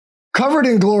Covered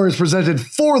in Glory is presented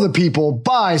for the people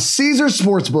by Caesar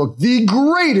Sportsbook, the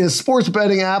greatest sports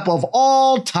betting app of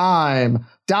all time.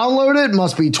 Download it,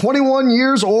 must be 21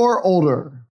 years or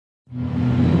older.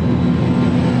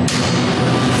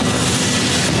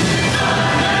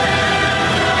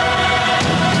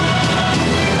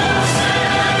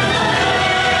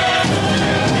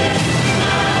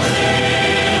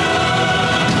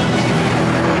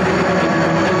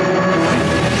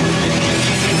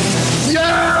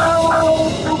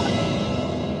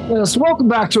 Yes, welcome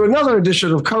back to another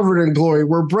edition of Covered in Glory,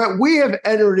 where, Brett, we have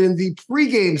entered in the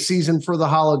pregame season for the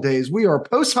holidays. We are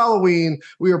post-Halloween.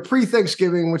 We are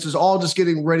pre-Thanksgiving, which is all just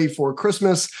getting ready for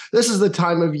Christmas. This is the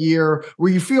time of year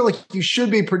where you feel like you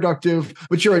should be productive,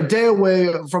 but you're a day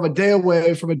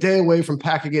away from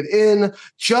packing it in,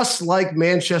 just like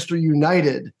Manchester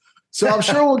United. So I'm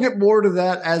sure we'll get more to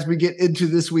that as we get into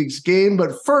this week's game.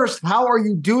 But first, how are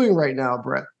you doing right now,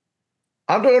 Brett?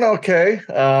 I'm doing okay.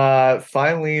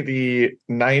 Finally, the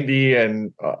 90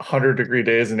 and 100-degree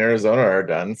days in Arizona are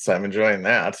done, so I'm enjoying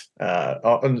that.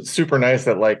 Super nice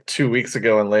that like 2 weeks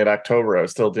ago in late October, I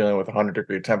was still dealing with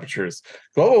 100-degree temperatures.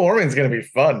 Global warming is going to be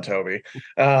fun, Toby.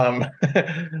 But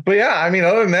yeah, I mean,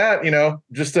 other than that,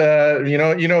 just you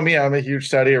know me, I'm a huge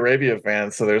Saudi Arabia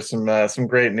fan, so there's some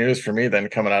great news for me then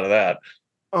coming out of that.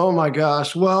 Oh my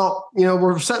gosh. Well,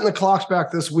 we're setting the clocks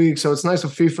back this week, so it's nice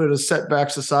of FIFA to set back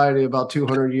society about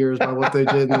 200 years by what they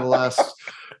did in the last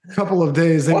couple of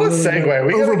days. They what a segue.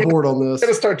 We overboard on this. You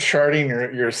got to start charting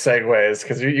your segues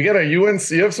because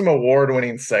you have some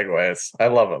award-winning segues. I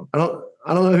love them. I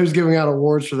don't know who's giving out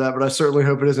awards for that, but I certainly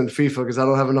hope it isn't FIFA because I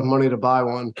don't have enough money to buy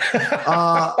one.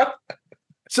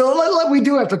 So we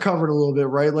do have to cover it a little bit,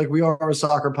 right? Like, we are a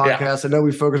soccer podcast. Yeah. I know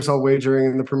we focus on wagering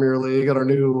in the Premier League, got our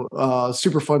new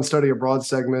super fun study abroad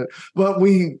segment, but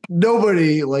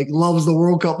nobody loves the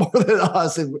World Cup more than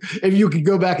us. If you could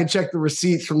go back and check the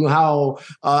receipts from how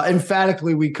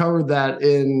emphatically we covered that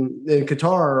in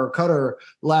Qatar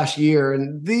last year,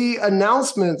 and the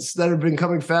announcements that have been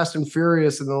coming fast and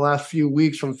furious in the last few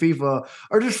weeks from FIFA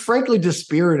are just frankly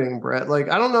dispiriting, Brett.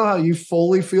 I don't know how you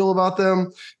fully feel about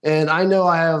them, and I know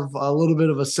I have a little bit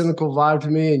of a cynical vibe to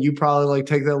me, and you probably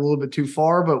take that a little bit too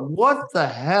far, but what the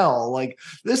hell?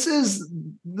 This is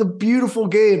the beautiful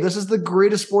game. This is the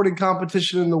greatest sporting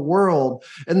competition in the world.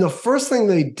 And the first thing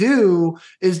they do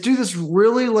is do this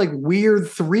really weird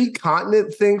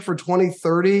 3-continent thing for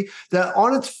 2030 that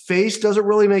on its face doesn't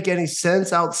really make any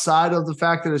sense outside of the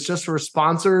fact that it's just for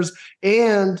sponsors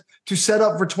and to set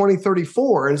up for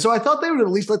 2034. And so I thought they would at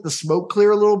least let the smoke clear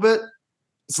a little bit.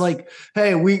 It's like,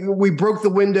 hey, we broke the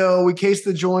window, we cased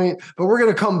the joint, but we're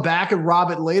going to come back and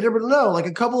rob it later. But no, a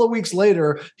couple of weeks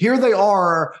later, here they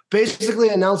are basically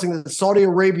announcing that Saudi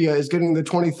Arabia is getting the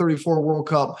 2034 World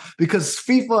Cup because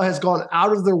FIFA has gone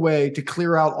out of their way to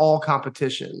clear out all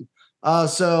competition.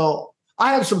 So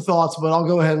I have some thoughts, but I'll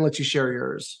go ahead and let you share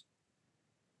yours.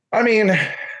 I mean,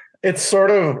 it's sort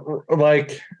of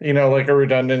like a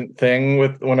redundant thing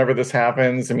with whenever this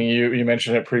happens. I mean, you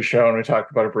mentioned it pre-show and we talked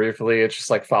about it briefly. It's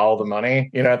just follow the money.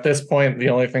 At this point, the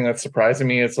only thing that's surprising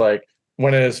me is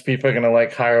when is FIFA going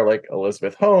to hire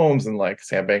Elizabeth Holmes and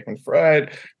Sam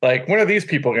Bankman-Fried? When are these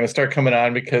people going to start coming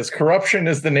on? Because corruption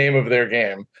is the name of their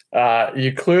game.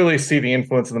 You clearly see the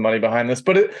influence of the money behind this,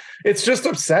 but it's just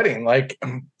upsetting.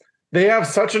 They have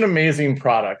such an amazing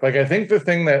product. I think the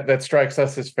thing that strikes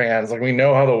us as fans, we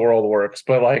know how the world works,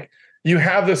 but you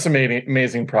have this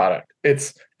amazing product.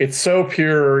 It's so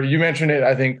pure. You mentioned it,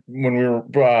 I think, when we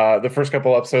were the first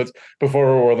couple episodes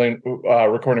before we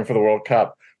were recording for the World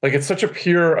Cup. It's such a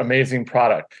pure, amazing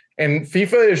product. And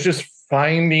FIFA is just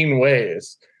finding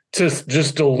ways to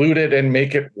just dilute it and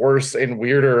make it worse and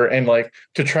weirder and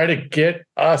to try to get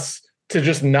us to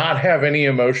just not have any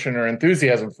emotion or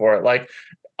enthusiasm for it.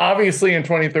 Obviously, in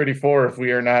 2034, if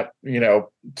we are not,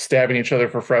 stabbing each other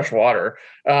for fresh water,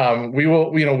 we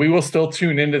will still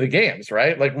tune into the games,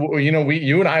 right?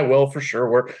 You and I will for sure.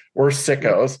 We're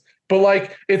sickos, but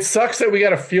it sucks that we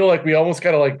got to feel like we almost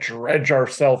got to dredge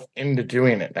ourselves into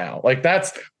doing it now.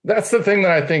 That's the thing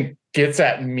that I think gets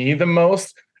at me the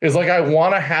most is I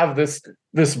want to have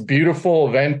this beautiful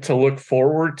event to look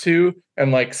forward to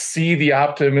and see the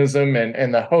optimism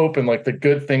and the hope and the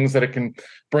good things that it can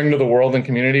bring to the world and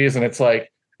communities. And it's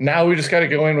now we just got to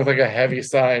go in with a heavy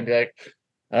sigh and be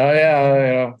oh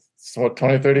yeah, it's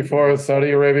 2034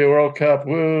 Saudi Arabia World Cup.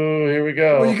 Woo, here we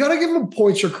go. Well, you got to give them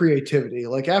points for creativity.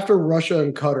 After Russia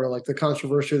and Qatar, the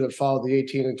controversy that followed the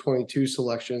 18 and 22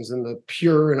 selections and the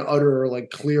pure and utter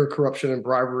clear corruption and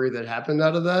bribery that happened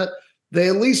out of that. they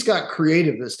at least got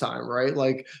creative this time, right?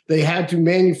 Like they had to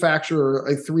manufacture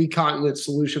a 3-continent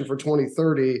solution for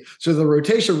 2030. So the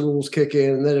rotation rules kick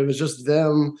in, and then it was just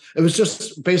them. It was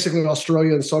just basically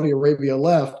Australia and Saudi Arabia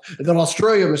left. And then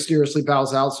Australia mysteriously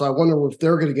bows out. So I wonder if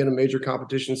they're going to get a major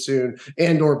competition soon,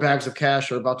 and or bags of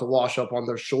cash are about to wash up on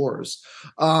their shores.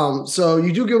 So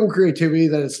you do give them creativity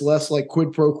that it's less like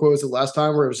quid pro quo as the last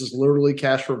time where it was just literally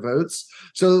cash for votes.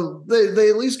 So they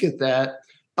at least get that.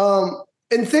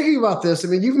 And thinking about this, I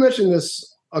mean, you've mentioned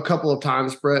this a couple of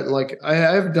times, Brett, and like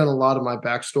I've done a lot of my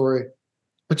backstory,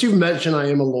 but you've mentioned I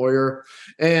am a lawyer.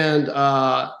 And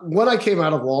when I came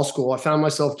out of law school, I found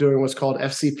myself doing what's called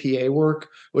FCPA work,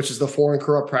 which is the Foreign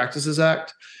Corrupt Practices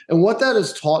Act. And what that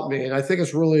has taught me, and I think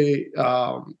it's really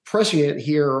prescient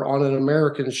here on an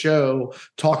American show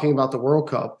talking about the World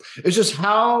Cup, is just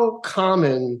how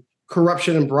common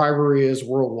corruption and bribery is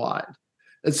worldwide.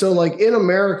 And so, like in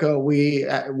America,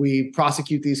 we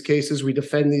prosecute these cases, we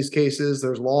defend these cases.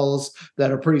 There's laws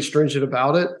that are pretty stringent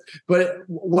about it. But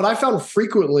what I found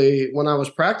frequently when I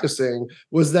was practicing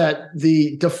was that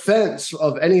the defense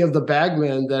of any of the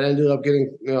bagmen that ended up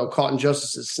getting caught in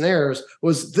justice's snares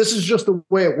was this is just the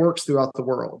way it works throughout the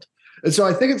world. And so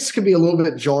I think it's could be a little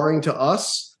bit jarring to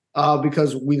us.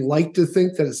 Because we like to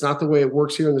think that it's not the way it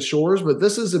works here in the shores, but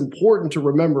this is important to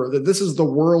remember that this is the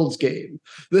world's game.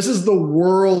 This is the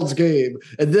world's game.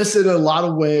 And this, in a lot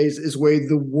of ways, is the way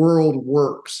the world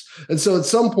works. And so at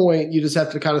some point, you just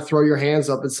have to kind of throw your hands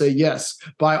up and say, yes,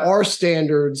 by our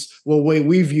standards, the way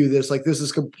we view this, like this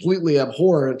is completely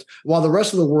abhorrent, while the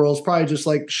rest of the world is probably just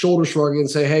like shoulder shrugging and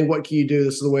say, hey, what can you do?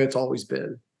 This is the way it's always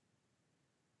been.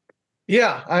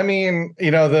 Yeah, I mean,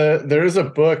 there's a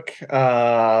book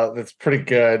that's pretty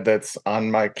good that's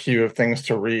on my queue of things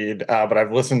to read, but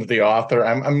I've listened to the author.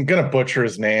 I'm gonna butcher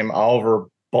his name, Oliver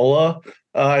Bulla,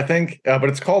 I think, but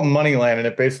it's called Moneyland, and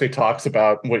it basically talks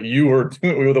about what you were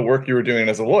doing, the work you were doing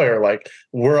as a lawyer, like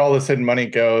where all this hidden money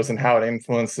goes and how it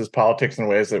influences politics in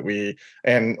ways that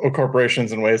and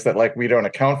corporations in ways that like we don't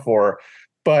account for.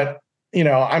 But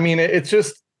I mean, it's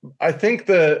just. I think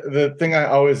the thing I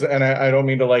always, and I don't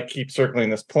mean to like keep circling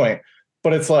this point,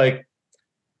 but it's like,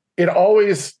 it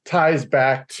always ties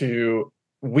back to,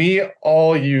 we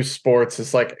all use sports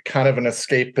as like kind of an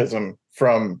escapism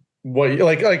from what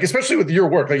like especially with your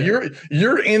work, like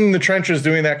you're in the trenches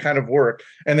doing that kind of work,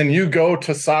 and then you go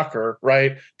to soccer,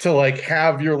 right, to like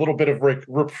have your little bit of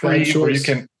reprieve where you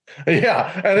can.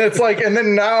 Yeah. And it's like, and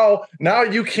then now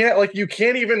you can't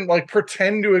even like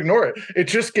pretend to ignore it. It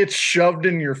just gets shoved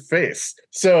in your face.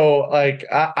 So like,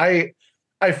 I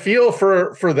feel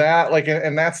for that, like,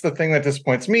 and that's the thing that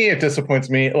disappoints me. It disappoints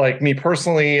me, like me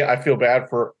personally. I feel bad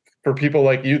for people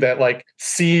like you that like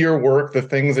see your work, the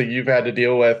things that you've had to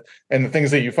deal with and the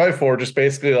things that you fight for, just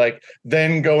basically like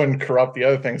then go and corrupt the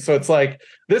other things. So it's like,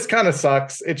 this kind of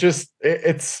sucks.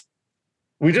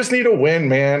 We just need a win,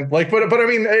 man. Like, but I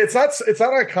mean, it's not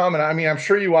uncommon. I mean, I'm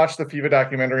sure you watched the FIFA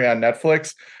documentary on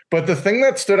Netflix, but the thing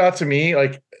that stood out to me,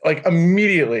 like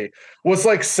immediately, was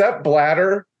like Sepp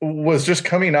Blatter was just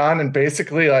coming on and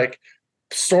basically like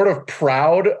sort of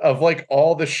proud of like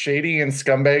all the shady and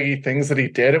scumbaggy things that he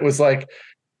did. It was like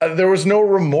there was no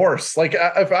remorse. Like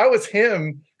if I was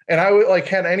him, and I would like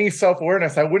had any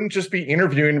self-awareness, I wouldn't just be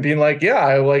interviewing and being like, yeah,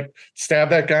 I like stabbed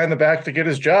that guy in the back to get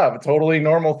his job. A totally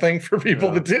normal thing for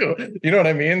people to do. You know what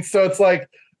I mean? So it's like,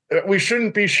 we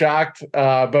shouldn't be shocked.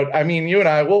 But I mean, you and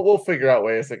I, we'll figure out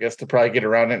ways, I guess, to probably get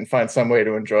around it and find some way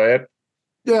to enjoy it.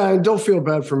 Yeah, and don't feel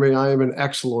bad for me. I am an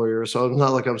ex-lawyer, so it's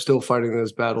not like I'm still fighting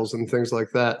those battles and things like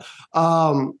that.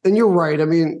 And you're right. I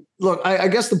mean, look, I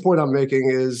guess the point I'm making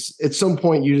is at some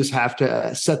point you just have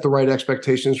to set the right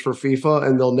expectations for FIFA,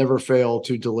 and they'll never fail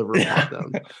to deliver on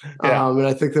them. Yeah. And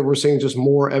I think that we're seeing just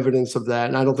more evidence of that,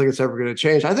 and I don't think it's ever going to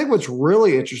change. I think what's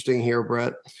really interesting here,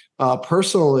 Brett,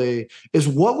 personally, is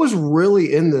what was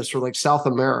really in this for like South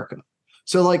America.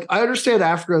 So, like, I understand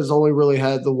Africa has only really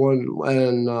had the one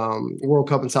World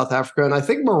Cup in South Africa, and I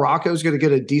think Morocco is going to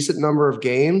get a decent number of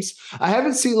games. I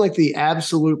haven't seen, like, the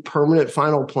absolute permanent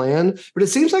final plan, but it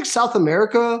seems like South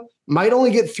America might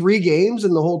only get 3 games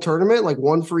in the whole tournament, like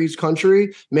one for each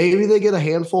country. Maybe they get a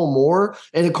handful more.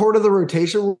 And according to the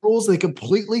rotation rules, they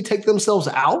completely take themselves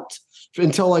out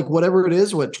until, like, whatever it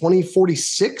is,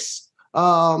 2046?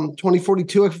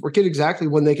 2042, I forget exactly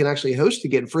when they can actually host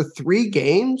again for 3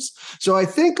 games. So I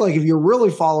think like if you're really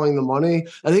following the money,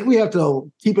 I think we have to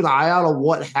keep an eye out on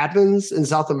what happens in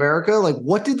South America. Like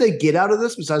what did they get out of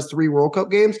this besides 3 World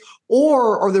Cup games?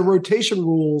 Or are the rotation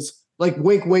rules like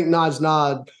wink, wink, nods,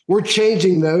 nod? We're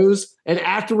changing those. And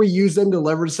after we use them to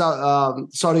leverage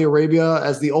Saudi Arabia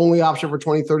as the only option for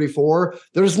 2034,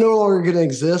 there's no longer going to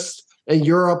exist and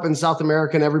Europe and South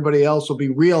America and everybody else will be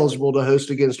re-eligible to host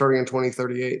again starting in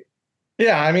 2038.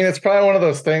 Yeah, I mean, it's probably one of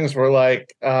those things where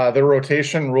like the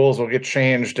rotation rules will get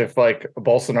changed if like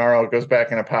Bolsonaro goes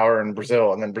back into power in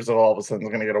Brazil, and then Brazil all of a sudden is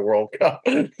going to get a World Cup.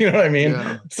 You know what I mean?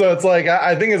 Yeah. So it's like,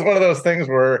 I think it's one of those things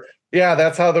where, yeah,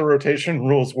 that's how the rotation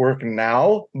rules work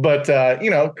now. But,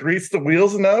 grease the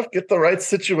wheels enough, get the right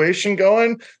situation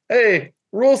going. Hey,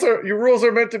 your rules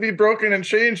are meant to be broken and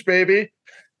changed, baby.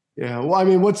 Yeah, well, I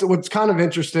mean, what's kind of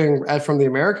interesting from the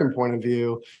American point of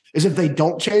view is if they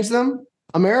don't change them,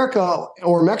 America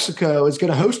or Mexico is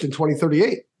going to host in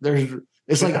 2038.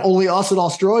 It's like only us and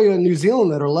Australia and New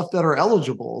Zealand that are left that are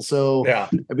eligible. So, yeah.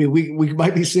 I mean, we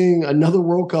might be seeing another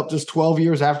World Cup just 12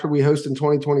 years after we host in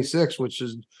 2026, which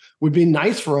would be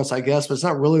nice for us, I guess, but it's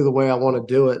not really the way I want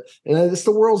to do it. And it's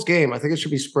the world's game. I think it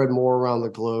should be spread more around the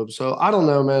globe. So I don't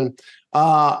know, man.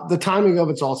 The timing of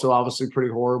it's also obviously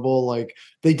pretty horrible. Like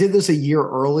they did this a year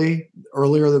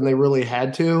earlier than they really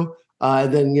had to.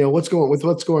 And then, what's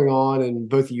going on in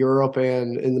both Europe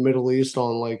and in the Middle East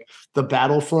on like the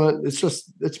battlefront,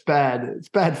 it's bad. It's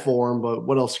bad form, but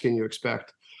what else can you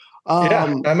expect?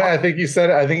 I think you said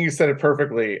it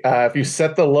perfectly. If you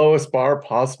set the lowest bar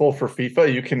possible for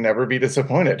FIFA, you can never be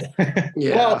disappointed.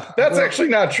 Yeah. Well, that's actually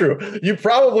not true. You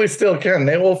probably still can.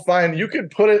 They will find, you could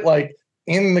put it like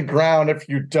in the ground if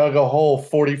you dug a hole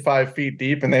 45 feet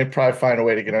deep, and they'd probably find a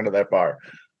way to get under that bar.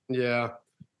 Yeah.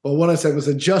 Well, what I said was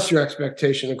adjust your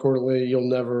expectation accordingly. They'll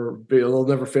never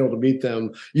fail to meet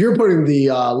them. You're putting the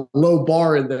low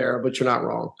bar in there, but you're not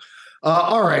wrong.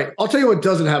 All right. I'll tell you what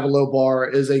doesn't have a low bar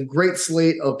is a great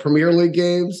slate of Premier League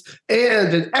games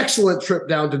and an excellent trip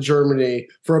down to Germany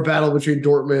for a battle between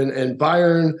Dortmund and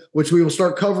Bayern, which we will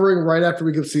start covering right after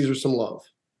we give Caesar some love.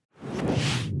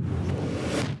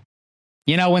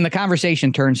 When the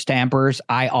conversation turns stampers,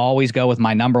 I always go with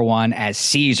my number one as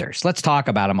Caesars. Let's talk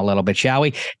about them a little bit, shall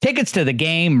we? Tickets to the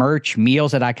game, merch,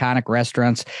 meals at iconic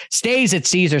restaurants, stays at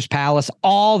Caesars Palace.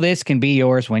 All this can be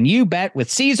yours when you bet with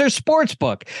Caesars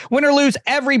Sportsbook. Win or lose,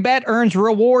 every bet earns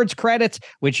rewards credits,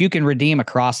 which you can redeem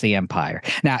across the empire.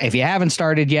 Now, if you haven't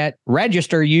started yet,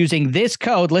 register using this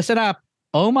code. Listen up,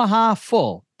 Omaha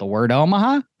Full. The word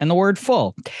Omaha and the word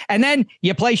full. And then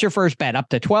you place your first bet up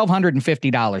to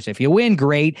 $1,250. If you win,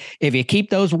 great. If you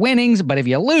keep those winnings, but if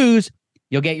you lose,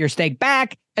 you'll get your stake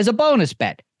back as a bonus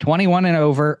bet. 21 and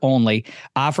over only.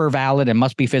 Offer valid and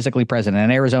must be physically present in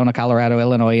Arizona, Colorado,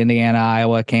 Illinois, Indiana,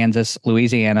 Iowa, Kansas,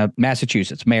 Louisiana,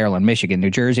 Massachusetts, Maryland, Michigan,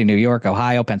 New Jersey, New York,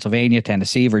 Ohio, Pennsylvania,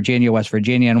 Tennessee, Virginia, West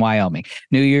Virginia, and Wyoming.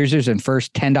 New users and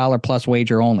first $10 plus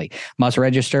wager only. Must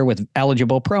register with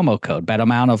eligible promo code. Bet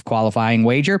amount of qualifying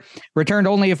wager. Returned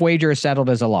only if wager is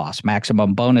settled as a loss.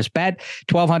 Maximum bonus bet,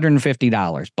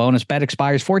 $1,250. Bonus bet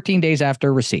expires 14 days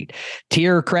after receipt.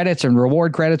 Tier credits and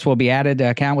reward credits will be added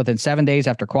to account within 7 days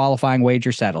after qualifying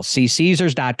wager settles. See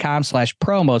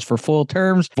Caesars.com/promos for full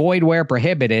terms. Void where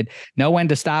prohibited. Know when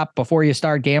to stop before you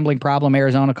start. Gambling problem?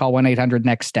 Arizona, call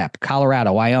 1-800-NEXT-STEP.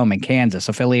 Colorado, Wyoming, Kansas,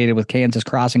 affiliated with Kansas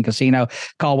Crossing Casino,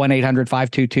 call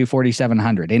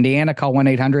 1-800-522-4700. Indiana, call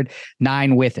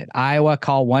 1-800-9-WITH-IT. Iowa,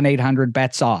 call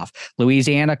 1-800-BETS-OFF.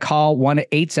 Louisiana, call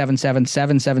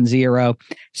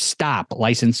 1-877-770-STOP.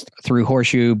 Licensed through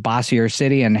Horseshoe, Bossier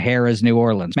City, and Harrah's, New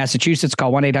Orleans. Massachusetts,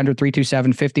 call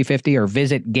 1-800-327-5050 or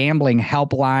visit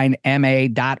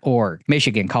gamblinghelplinema.org.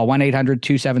 Michigan, call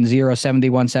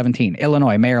 1-800-270-7117.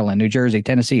 Illinois, Maryland, New Jersey,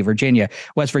 Tennessee, Virginia,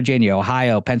 West Virginia,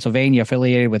 Ohio, Pennsylvania,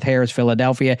 affiliated with Harrah's,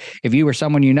 Philadelphia. If you or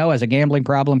someone you know has a gambling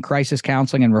problem, crisis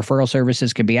counseling and referral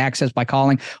services can be accessed by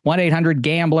calling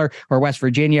 1-800-GAMBLER or West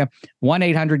Virginia,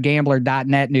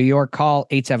 1-800-GAMBLER.net. New York, call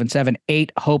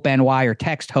 877-8-HOPE-NY or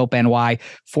text HOPE-NY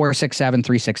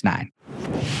 467-369.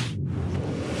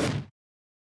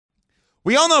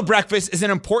 We all know breakfast is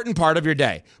an important part of your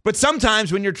day, but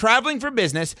sometimes when you're traveling for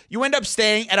business, you end up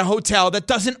staying at a hotel that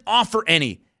doesn't offer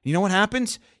any. You know what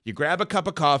happens? You grab a cup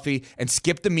of coffee and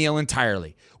skip the meal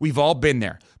entirely. We've all been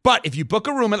there. But if you book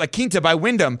a room at La Quinta by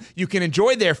Wyndham, you can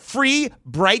enjoy their free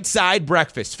Bright Side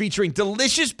breakfast featuring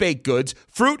delicious baked goods,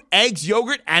 fruit, eggs,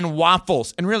 yogurt, and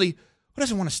waffles. And really, who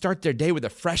doesn't want to start their day with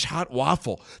a fresh, hot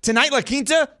waffle? Tonight, La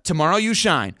Quinta, tomorrow you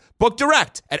shine. Book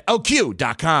direct at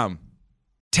lq.com.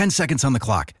 10 seconds on the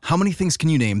clock. How many things can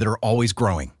you name that are always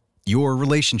growing? Your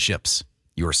relationships,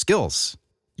 your skills,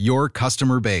 your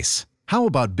customer base. How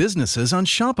about businesses on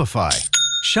Shopify?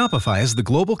 Shopify is the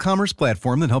global commerce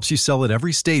platform that helps you sell at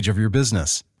every stage of your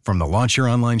business. From the launch your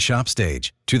online shop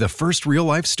stage to the first real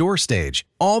life store stage,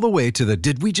 all the way to the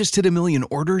did we just hit a million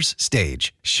orders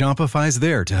stage. Shopify's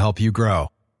there to help you grow.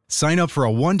 Sign up for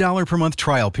a $1 per month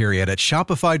trial period at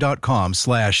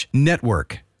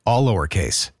shopify.com/network, all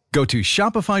lowercase. Go to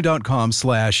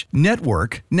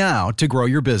shopify.com/network now to grow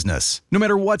your business, no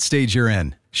matter what stage you're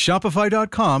in.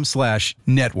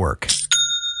 Shopify.com/network.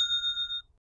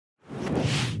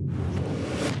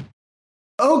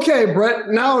 Okay, Brett,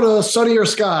 now to sunnier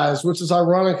skies, which is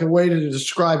ironic a way to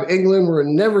describe England, where it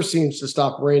never seems to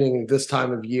stop raining this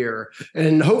time of year.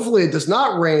 And hopefully it does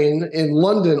not rain in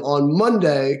London on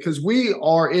Monday, because we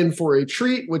are in for a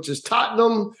treat, which is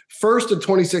Tottenham first at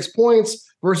 26 points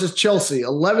versus Chelsea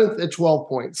 11th at 12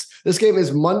 points. This game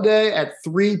is Monday at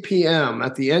 3 p.m.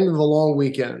 at the end of the long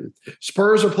weekend.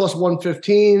 Spurs are plus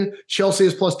 115. Chelsea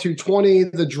is plus 220.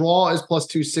 The draw is plus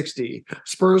 260.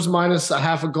 Spurs minus a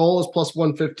half a goal is plus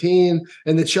 115.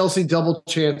 And the Chelsea double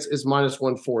chance is minus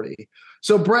 140.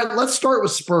 So, Brett, let's start with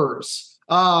Spurs.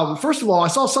 First of all, I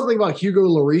saw something about Hugo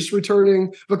Lloris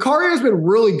returning. Vicario has been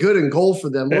really good in goal for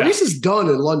them. Yeah. Lloris is done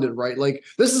in London, right? Like,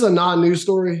 this is a non-news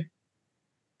story.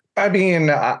 I mean,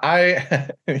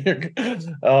 I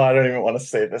don't even want to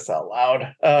say this out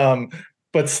loud.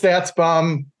 But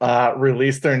StatsBomb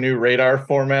released their new radar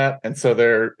format, and so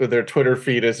their Twitter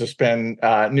feed has just been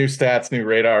new stats, new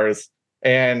radars,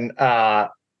 and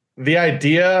the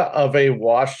idea of a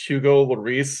washed Hugo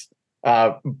Lloris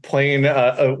playing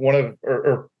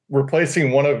or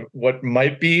replacing one of what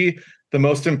might be the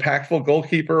most impactful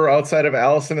goalkeeper outside of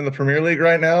Alisson in the Premier League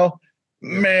right now.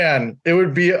 Man, it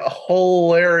would be a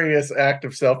hilarious act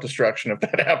of self-destruction if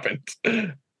that happened.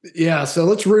 Yeah, so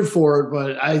let's root for it,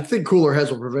 but I think cooler heads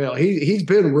will prevail. He's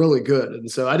been really good, and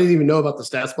so I didn't even know about the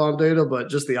StatsBomb data, but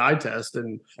just the eye test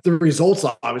and the results.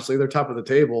 Obviously, they're top of the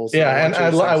table. So yeah, and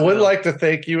I would like to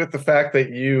thank you with the fact that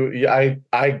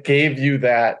I gave you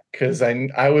that, because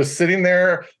I was sitting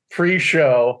there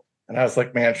pre-show. And I was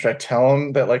like, man, should I tell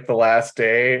him that like the last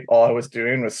day, all I was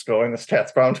doing was scrolling the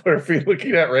StatsBomb Twitter feed,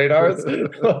 looking at radars?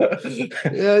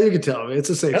 Yeah, you can tell me. It's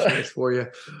a safe space for you.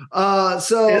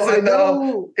 So is it, I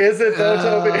know. Is it though,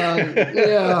 Toby?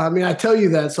 Yeah, I mean, I tell you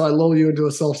that, so I lull you into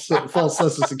a false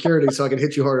sense of security so I can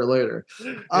hit you harder later.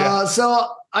 Yeah. So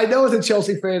I know as a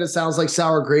Chelsea fan, it sounds like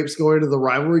sour grapes going into the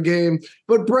rivalry game,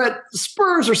 but Brett,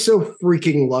 Spurs are so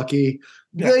freaking lucky.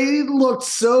 Yeah. They looked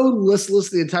so listless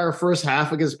the entire first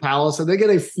half against Palace, and they get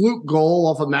a fluke goal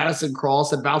off a Madison cross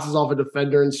that bounces off a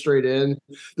defender and straight in.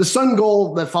 The Son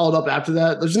goal that followed up after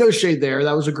that, there's no shade there.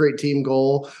 That was a great team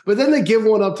goal. But then they give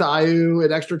one up to Ayew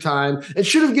in extra time and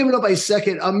should have given up a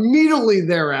second immediately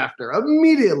thereafter.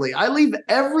 Immediately. I leave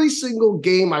every single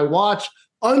game I watch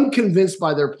unconvinced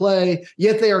by their play,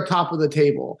 yet they are top of the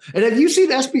table. And have you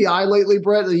seen SBI lately,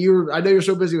 Brett? I know you're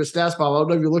so busy with StatsBomb. I don't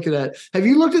know if you're looking at it. Have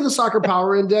you looked at the Soccer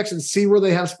Power Index and see where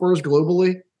they have Spurs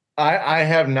globally? I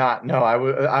have not. No, I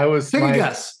was. Take a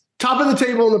guess. Top of the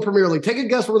table in the Premier League. Take a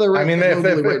guess where they're ranked. I mean,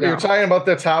 if you're talking about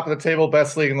the top of the table,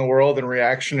 best league in the world in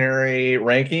reactionary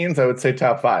rankings, I would say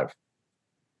top 5.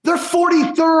 They're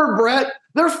 43rd, Brett.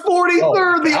 They're 43rd.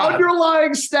 Oh, the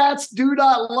underlying stats do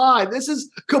not lie. This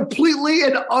is completely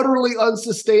and utterly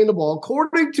unsustainable.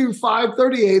 According to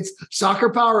 538's Soccer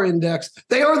Power Index,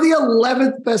 they are the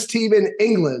 11th best team in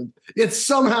England, yet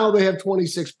somehow they have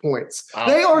 26 points. Wow.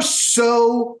 They are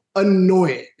so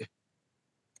annoying.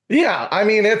 Yeah, I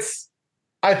mean,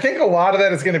 I think a lot of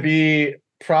that is going to be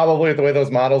probably the way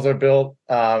those models are built,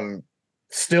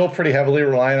 still pretty heavily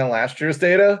relying on last year's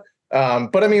data.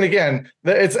 But I mean, again,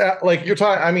 it's like you're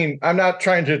talking. I mean, I'm not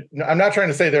trying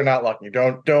to say they're not lucky.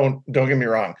 Don't get me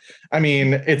wrong. I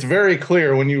mean, it's very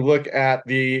clear when you look at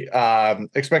the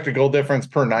expected goal difference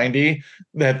per 90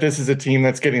 that this is a team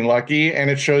that's getting lucky, and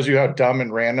it shows you how dumb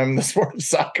and random the sport of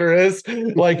soccer is.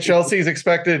 Like Chelsea's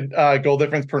expected goal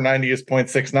difference per 90 is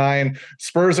 0.69.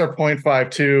 Spurs are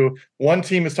 0.52. One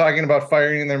team is talking about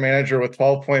firing their manager with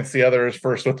 12 points. The other is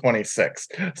first with 26.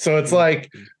 So it's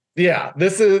like. Yeah,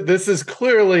 this is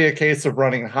clearly a case of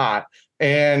running hot.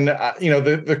 And,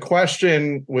 the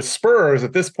question with Spurs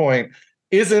at this point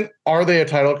isn't, are they a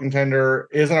title contender?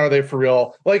 Are they for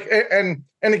real? Like, and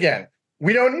again,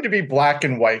 we don't need to be black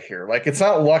and white here. Like, it's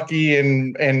not lucky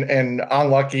and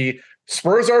unlucky.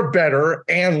 Spurs are better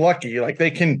and lucky. Like,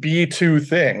 they can be two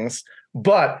things,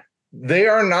 but they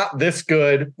are not this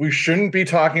good. We shouldn't be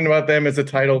talking about them as a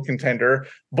title contender,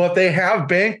 but they have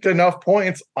banked enough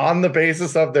points on the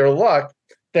basis of their luck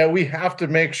that we have to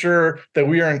make sure that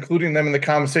we are including them in the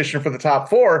conversation for the top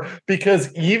 4,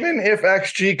 because even if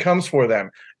XG comes for them,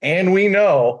 and we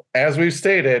know, as we've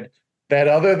stated, that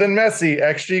other than Messi,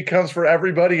 XG comes for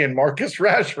everybody, and Marcus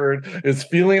Rashford is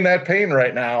feeling that pain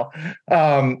right now,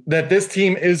 that this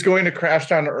team is going to crash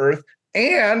down to earth.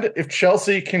 And if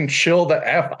Chelsea can chill the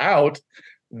F out,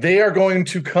 they are going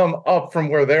to come up from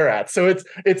where they're at. So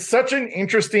it's such an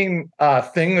interesting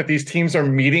thing that these teams are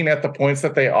meeting at the points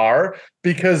that they are,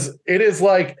 because it is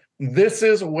like this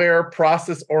is where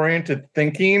process-oriented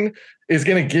thinking is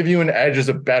going to give you an edge as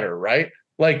a bettor, right?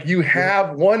 Like you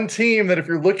have one team that if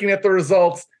you're looking at the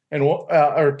results and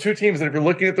or two teams that if you're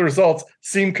looking at the results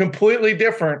seem completely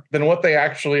different than what they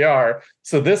actually are.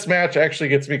 So this match actually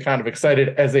gets me kind of excited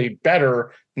as a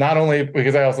bettor, not only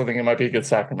because I also think it might be a good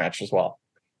soccer match as well.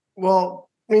 Well,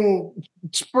 I mean,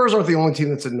 Spurs aren't the only team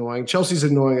that's annoying. Chelsea's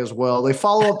annoying as well. They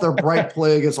follow up their bright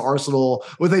play against Arsenal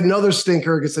with another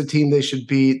stinker against a team they should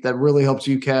beat that really helps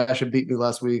you cash and beat me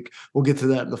last week. We'll get to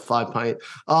that in the 5 pint.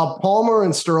 Palmer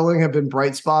and Sterling have been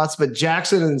bright spots, but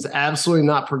Jackson is absolutely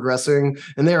not progressing,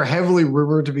 and they are heavily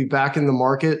rumored to be back in the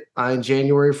market in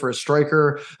January for a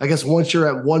striker. I guess once you're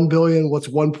at 1 billion, what's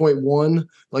 1.1?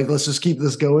 Like, let's just keep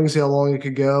this going, see how long it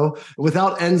could go.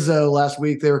 Without Enzo last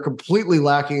week, they were completely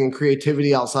lacking in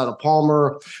creativity outside of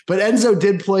Palmer. But Enzo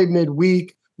did play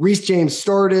midweek. Reece James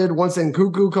started. Once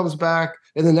Nkunku comes back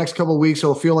in the next couple of weeks,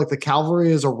 it'll feel like the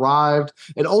cavalry has arrived.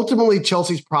 And ultimately,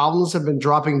 Chelsea's problems have been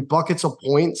dropping buckets of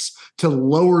points to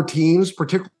lower teams,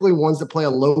 particularly ones that play a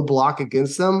low block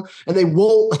against them. And they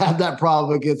won't have that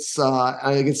problem against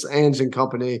Ange and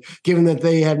company, given that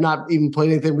they have not even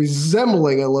played anything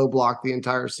resembling a low block the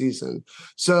entire season.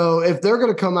 So if they're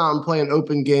going to come out and play an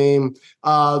open game,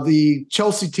 the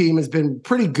Chelsea team has been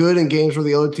pretty good in games where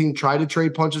the other team tried to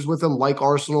trade punches with them, like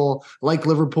Arsenal, like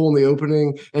Liverpool in the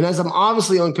opening. And as I'm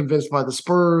obviously unconvinced by the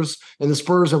Spurs, and the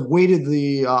Spurs have weighted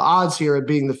the odds here at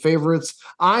being the favorites,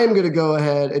 I am going to go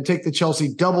ahead and take the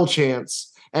Chelsea double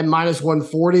chance at minus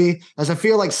 140, as I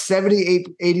feel like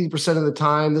 80% of the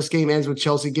time this game ends with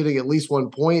Chelsea getting at least 1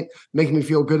 point, making me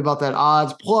feel good about that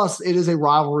odds. Plus, it is a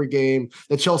rivalry game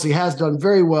that Chelsea has done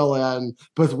very well in,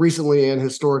 both recently and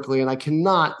historically, and I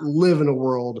cannot live in a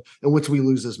world in which we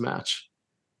lose this match.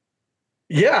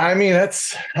 Yeah, I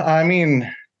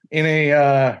mean, in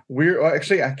a weird,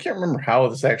 actually, I can't remember how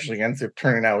this actually ends up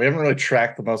turning out. We haven't really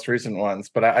tracked the most recent ones,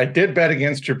 but I did bet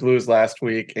against your Blues last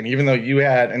week. And even though you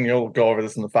had, and you'll go over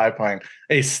this in the 5 pint,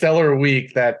 a stellar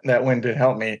week, that win did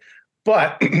help me.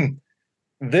 But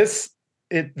this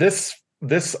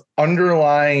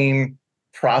underlying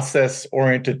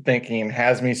process-oriented thinking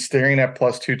has me staring at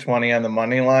plus 220 on the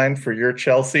money line for your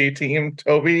Chelsea team,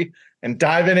 Toby, and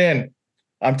diving in.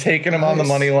 I'm taking them on the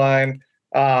money line.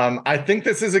 I think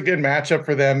this is a good matchup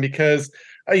for them because,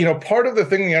 part of the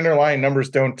thing the underlying numbers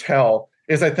don't tell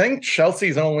is I think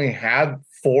Chelsea's only had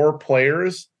 4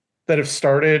 players that have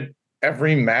started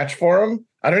every match for them.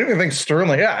 I don't even think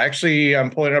Sterling. Yeah, actually,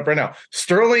 I'm pulling it up right now.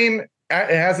 Sterling, it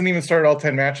hasn't even started all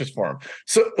 10 matches for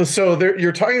him. So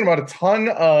you're talking about a ton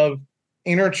of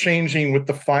interchanging with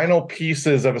the final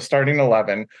pieces of a starting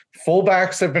 11.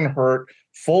 Fullbacks have been hurt.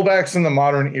 Fullbacks in the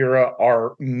modern era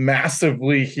are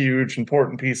massively huge,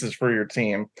 important pieces for your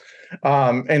team.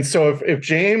 And so if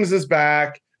James is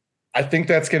back, I think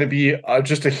that's going to be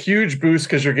just a huge boost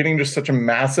because you're getting just such a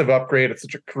massive upgrade at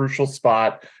such a crucial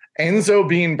spot. Enzo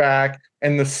being back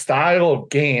and the style of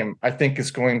game, I think,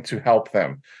 is going to help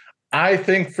them. I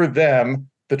think for them,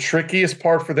 the trickiest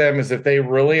part for them is if they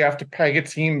really have to peg a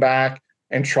team back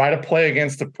and try to play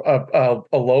against a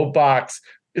low box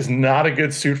is not a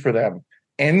good suit for them.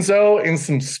 Enzo in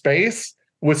some space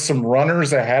with some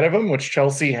runners ahead of him, which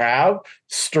Chelsea have.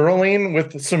 Sterling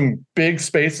with some big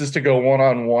spaces to go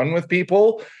one-on-one with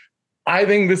people. I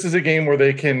think this is a game where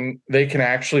they can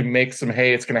actually make some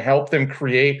hay. It's going to help them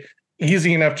create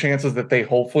easy enough chances that they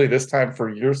hopefully this time, for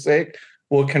your sake,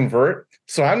 will convert.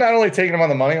 So I'm not only taking them on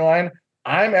the money line,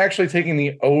 I'm actually taking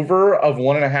the over of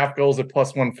 1.5 goals at plus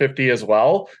 150 as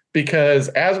well, because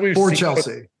as we've seen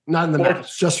Chelsea. Not in the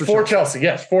match, just for Chelsea.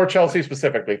 Yes, for Chelsea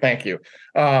specifically. Thank you.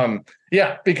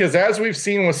 Because as we've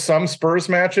seen with some Spurs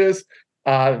matches,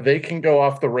 they can go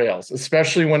off the rails,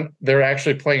 especially when they're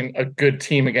actually playing a good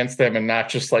team against them and not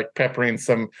just like peppering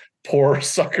some poor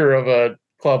sucker of a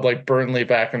club like Burnley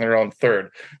back in their own third.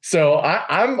 So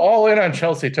I'm all in on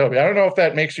Chelsea, Toby. I don't know if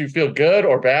that makes you feel good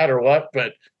or bad or what,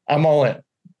 but I'm all in.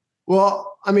 Well,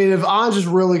 I mean, if Ange is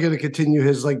really going to continue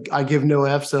his, I give no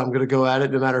Fs and I'm going to go at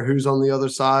it no matter who's on the other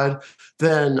side,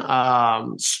 then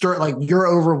you're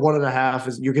over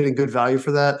 1.5 you're getting good value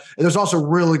for that. And there's also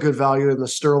really good value in the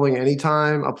Sterling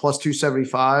anytime, a plus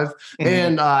 275. Mm-hmm.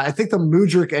 And I think the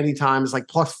Mudryk anytime is like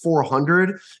plus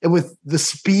 400. And with the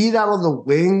speed out of the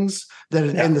wings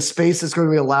and the space that's going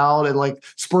to be allowed, and like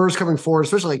Spurs coming forward,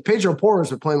 especially like Pedro Porras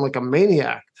been playing like a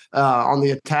maniac on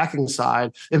the attacking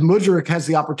side. If Mudryk has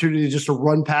the opportunity just to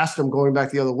run past him going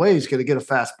back the other way, he's going to get a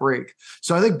fast break.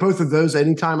 So I think both of those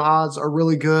anytime odds are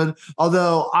really good.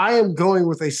 Although I am going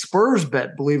with a Spurs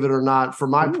bet, believe it or not, for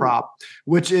my prop,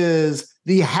 which is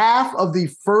the half of the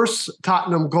first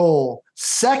Tottenham goal.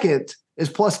 Second is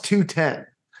plus 210.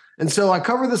 And so I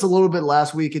covered this a little bit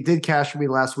last week. It did cash for me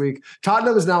last week.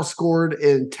 Tottenham has now scored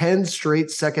in 10 straight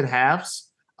second halves.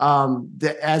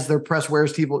 As their press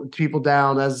wears people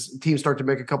down, as teams start to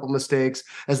make a couple mistakes,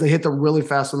 as they hit them really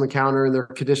fast on the counter, and their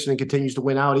conditioning continues to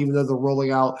win out, even though they're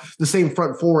rolling out the same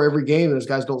front four every game. Those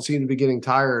guys don't seem to be getting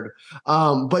tired.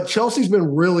 But Chelsea's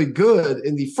been really good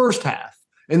in the first half.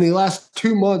 In the last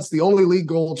 2 months, the only league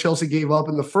goal Chelsea gave up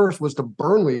in the first was to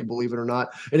Burnley, believe it or not,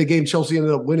 in a game Chelsea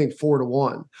ended up winning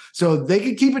 4-1. So they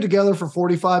could keep it together for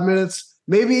 45 minutes.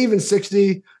 Maybe even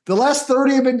 60. The last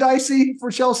 30 have been dicey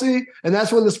for Chelsea, and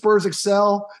that's when the Spurs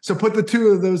excel. So put the two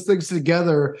of those things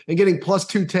together, and getting plus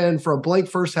 210 for a blank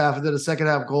first half and then a second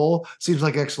half goal seems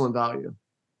like excellent value.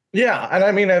 Yeah, and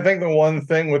I mean, I think the one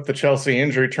thing with the Chelsea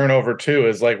injury turnover too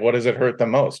is like, what does it hurt the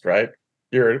most, right?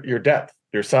 Your depth,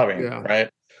 your subbing, right?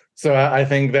 So I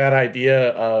think that idea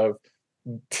of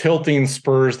tilting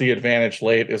Spurs the advantage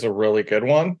late is a really good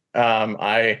one.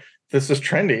 This is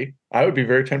trendy. I would be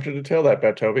very tempted to tail that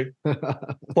bet, Toby.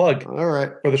 Plug. All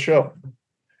right. For the show.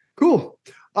 Cool.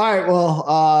 All right.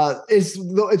 Well, it's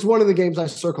one of the games I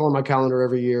circle on my calendar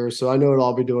every year, so I know what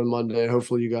I'll be doing Monday.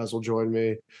 Hopefully, you guys will join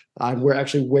me. We're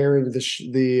actually wearing the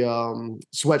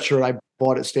sweatshirt I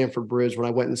bought at Stamford Bridge when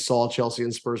I went and saw Chelsea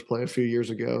and Spurs play a few years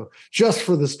ago, just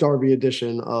for this Derby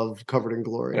edition of Covered in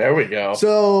Glory. There we go.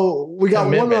 So we got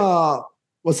one.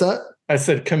 What's that? I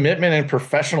said commitment and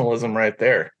professionalism right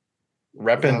there.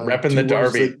 Repping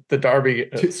the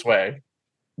Derby swag.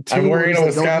 I'm wearing a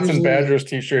Wisconsin Badgers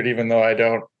t-shirt, even though I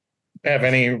don't have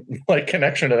any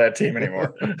connection to that team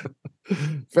anymore.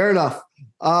 Fair enough.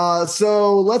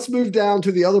 So let's move down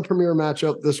to the other premier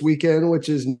matchup this weekend, which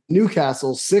is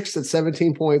Newcastle 6th at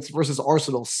 17 points versus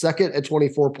Arsenal 2nd at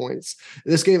 24 points.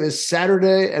 This game is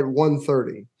Saturday at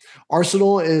 1:30.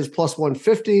 Arsenal is plus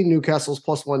 150. Newcastle's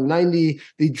plus 190.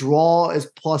 The draw is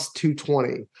plus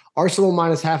 220. Arsenal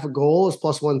minus half a goal is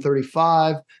plus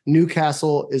 135.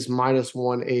 Newcastle is minus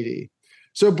 180.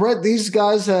 So, Brett, these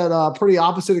guys had pretty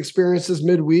opposite experiences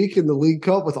midweek in the League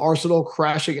Cup, with Arsenal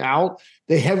crashing out.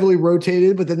 They heavily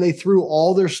rotated, but then they threw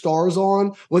all their stars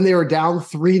on when they were down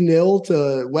 3-0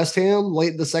 to West Ham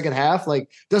late in the second half.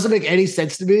 Doesn't make any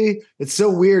sense to me. It's so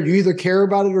weird. You either care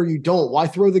about it or you don't. Why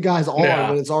throw the guys on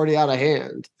when it's already out of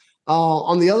hand?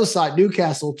 On the other side,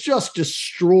 Newcastle just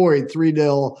destroyed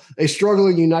 3-0, a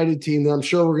struggling United team that I'm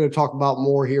sure we're going to talk about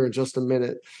more here in just a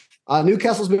minute.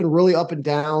 Newcastle's been really up and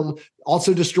down,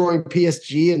 also destroying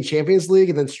PSG in Champions League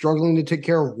and then struggling to take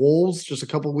care of Wolves just a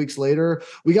couple of weeks later.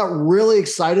 We got really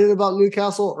excited about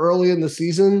Newcastle early in the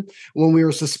season when we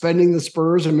were suspending the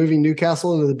Spurs and moving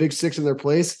Newcastle into the Big Six in their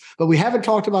place, but we haven't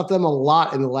talked about them a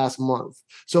lot in the last month.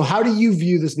 So how do you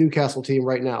view this Newcastle team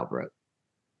right now, Brett?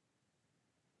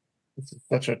 This is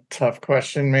such a tough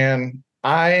question, man.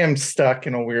 I am stuck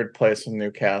in a weird place with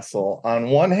Newcastle. On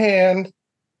one hand,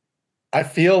 I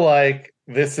feel like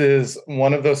this is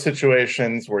one of those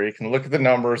situations where you can look at the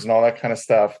numbers and all that kind of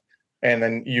stuff, and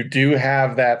then you do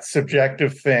have that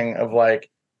subjective thing of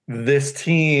this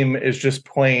team is just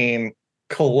playing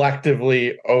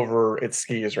collectively over its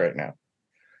skis right now.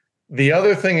 The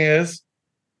other thing is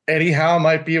Eddie Howe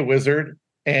might be a wizard,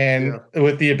 and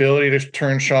with the ability to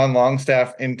turn Sean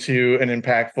Longstaff into an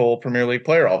impactful Premier League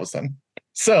player all of a sudden.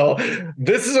 So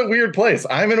this is a weird place.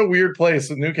 I'm in a weird place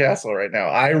with Newcastle right now.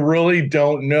 I really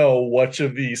don't know which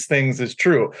of these things is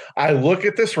true. I look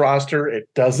at this roster. It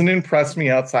doesn't impress me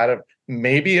outside of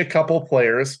maybe a couple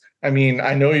players. I mean,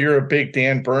 I know you're a big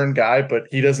Dan Burn guy, but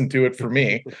he doesn't do it for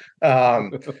me.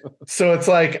 So it's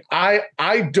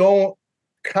I don't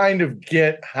kind of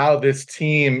get how this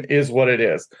team is what it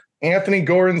is. Anthony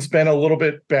Gordon's been a little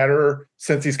bit better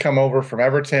since he's come over from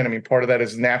Everton. I mean, part of that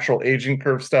is natural aging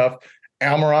curve stuff.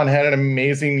 Almiron had an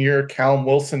amazing year. Callum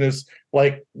Wilson is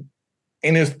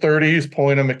in his 30s,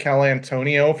 pulling a Mikel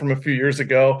Antonio from a few years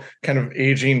ago, kind of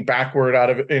aging backward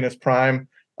in his prime,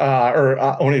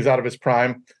 when he's out of his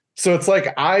prime. So it's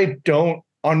I don't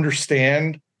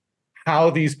understand how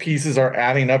these pieces are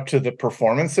adding up to the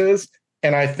performances.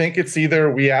 And I think it's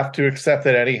either we have to accept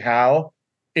that Eddie Howe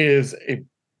is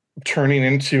turning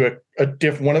into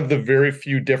one of the very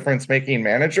few difference-making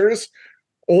managers,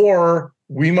 or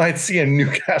we might see a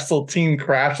Newcastle team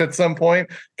crash at some point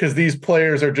because these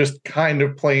players are just kind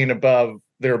of playing above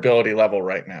their ability level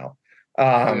right now.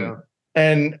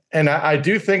 And I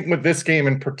do think with this game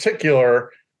in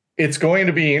particular, it's going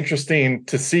to be interesting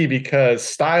to see because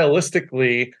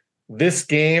stylistically, this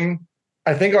game,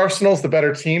 I think Arsenal's the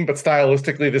better team, but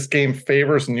stylistically, this game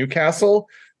favors Newcastle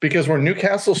because where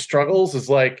Newcastle struggles is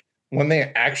when they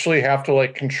actually have to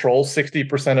control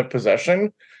 60% of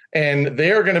possession. And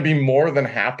they are going to be more than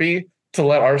happy to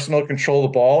let Arsenal control the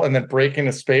ball and then break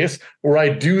into space, where I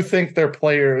do think their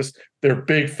players, their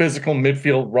big physical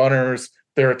midfield runners,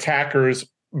 their attackers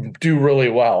do really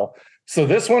well. So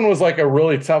this one was like a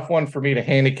really tough one for me to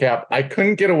handicap. I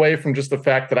couldn't get away from just the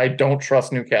fact that I don't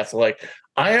trust Newcastle. Like,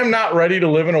 I am not ready to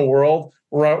live in a world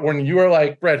where when you are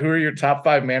like, Brett, who are your top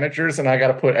 5 managers? And I got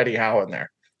to put Eddie Howe in there.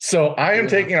 So I am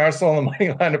taking Arsenal on the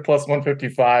money line to plus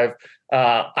 155.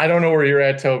 I don't know where you're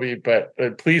at, Toby, but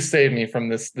please save me from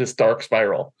this dark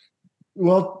spiral.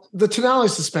 Well, the Tonali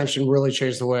suspension really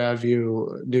changed the way I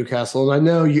view Newcastle. And I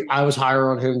know I was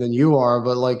higher on him than you are,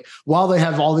 but like, while they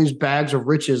have all these bags of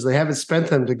riches, they haven't spent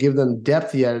them to give them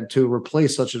depth yet to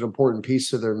replace such an important piece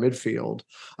to their midfield.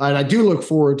 And I do look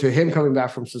forward to him coming back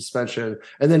from suspension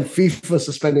and then FIFA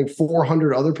suspending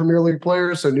 400 other Premier League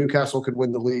players so Newcastle could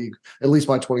win the league at least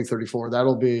by 2034.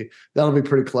 That'll be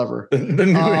pretty clever. The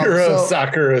new era of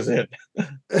soccer is it.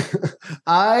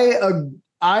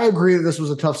 I agree that this was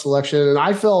a tough selection, and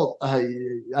I felt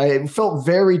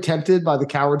very tempted by the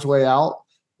coward's way out.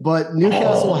 But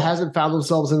Newcastle hasn't found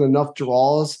themselves in enough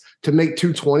draws to make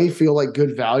 220 feel like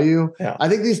good value. Yeah. I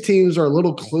think these teams are a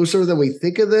little closer than we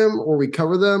think of them or we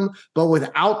cover them. But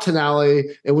without Tonali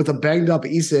and with a banged up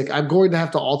Isak, I'm going to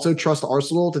have to also trust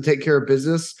Arsenal to take care of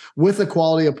business with a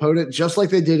quality opponent, just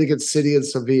like they did against City and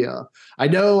Sevilla. I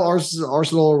know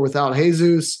Arsenal are without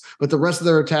Jesus, but the rest of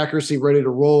their attackers seem ready to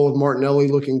roll with Martinelli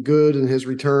looking good in his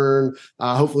return.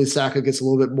 Hopefully Saka gets a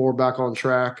little bit more back on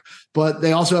track. But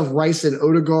they also have Rice and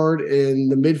Odegaard in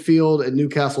the midfield, and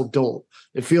Newcastle don't.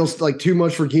 It feels like too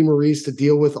much for Guy Maurice to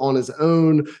deal with on his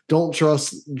own. Don't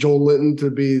trust Joel Linton to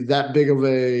be that big of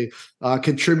a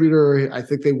contributor. I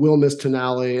think they will miss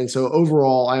Tonali. And so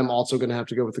overall, I am also going to have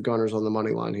to go with the Gunners on the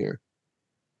money line here.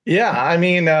 Yeah, I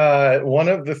mean, one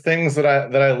of the things that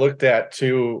I looked at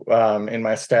too in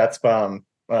my Stats Bomb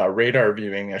radar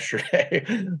viewing yesterday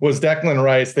was Declan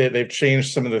Rice. They've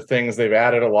changed some of the things. They've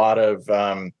added a lot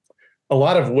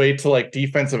of weight to like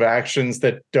defensive actions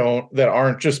that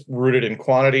aren't just rooted in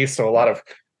quantity. So a lot of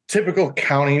typical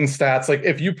counting stats. Like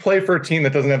if you play for a team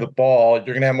that doesn't have the ball, you're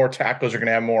going to have more tackles, you're going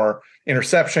to have more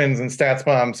interceptions, and Stats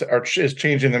Bombs is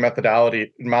changing the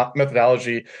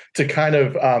methodology to kind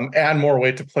of add more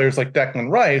weight to players like Declan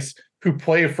Rice, who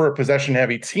play for a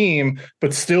possession-heavy team,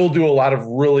 but still do a lot of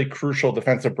really crucial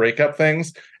defensive breakup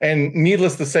things. And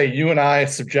needless to say, you and I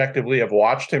subjectively have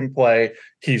watched him play.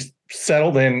 He's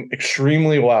settled in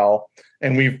extremely well,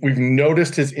 and we've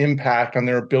noticed his impact on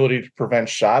their ability to prevent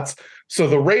shots. So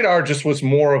the radar just was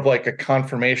more of like a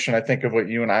confirmation, I think, of what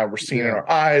you and I were seeing in our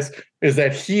eyes, is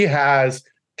that he has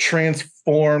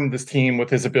transformed this team with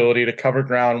his ability to cover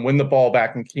ground, win the ball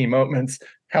back in key moments,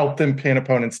 help them pin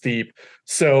opponents deep.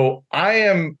 So I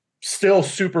am still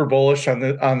super bullish on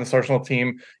this Arsenal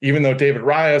team, even though David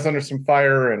Raya is under some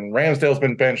fire and Ramsdale's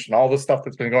been benched and all the stuff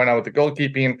that's been going on with the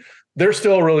goalkeeping. They're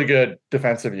still a really good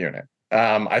defensive unit.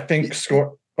 I think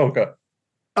score. Oh, good.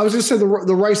 I was going to say the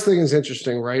Rice thing is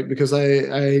interesting, right? Because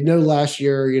I know last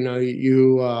year,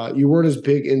 you weren't as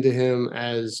big into him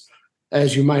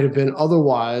as you might have been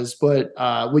otherwise. But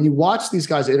when you watch these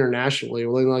guys internationally,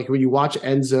 like when you watch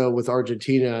Enzo with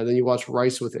Argentina and then you watch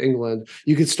Rice with England,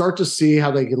 you can start to see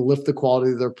how they can lift the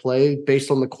quality of their play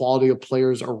based on the quality of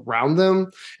players around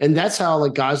them. And that's how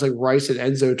like guys like Rice and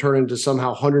Enzo turn into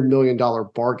somehow $100 million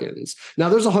bargains. Now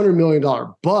there's a $100 million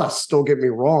bust, don't get me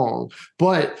wrong,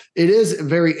 but it is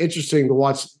very interesting to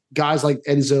watch guys like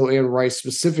Enzo and Rice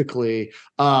specifically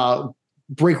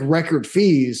break record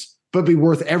fees but be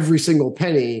worth every single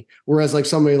penny. Whereas like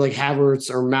somebody like Havertz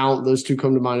or Mount, those two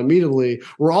come to mind immediately,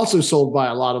 were also sold by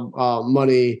a lot of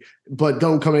money, but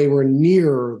don't come anywhere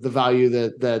near the value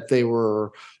that they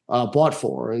were bought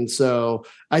for. And so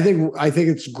I think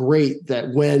it's great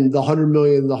that when the 100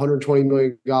 million, the 120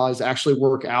 million guys actually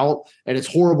work out, and it's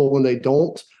horrible when they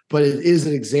don't, but it is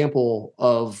an example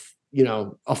of,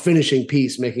 a finishing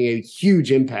piece making a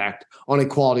huge impact on a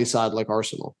quality side like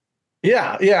Arsenal.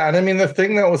 Yeah. And I mean, the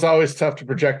thing that was always tough to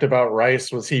project about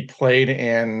Rice was he played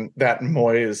in that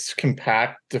Moyes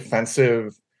compact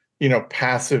defensive,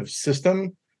 passive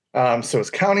system. So his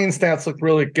counting stats look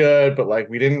really good, but like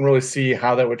we didn't really see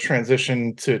how that would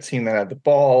transition to a team that had the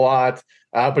ball a lot.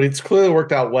 But it's clearly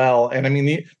worked out well. And I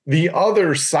mean, the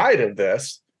other side of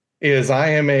this is I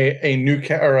am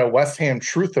a West Ham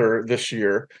truther this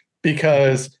year,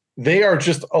 because they are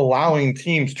just allowing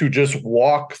teams to just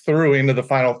walk through into the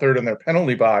final third in their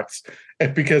penalty box,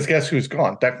 because guess who's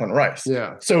gone? Declan Rice.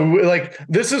 Yeah. So like,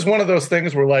 this is one of those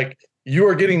things where like you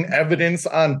are getting evidence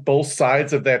on both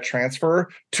sides of that transfer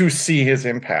to see his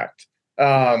impact.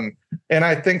 And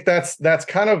I think that's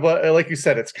kind of like you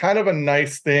said, it's kind of a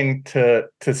nice thing to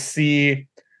see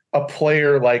a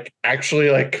player like actually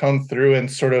like come through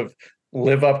and sort of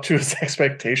live up to his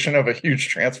expectation of a huge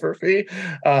transfer fee.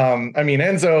 I mean,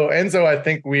 Enzo, I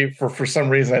think we, for some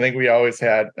reason, I think we always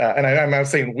had, and I'm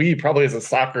saying we probably as a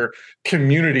soccer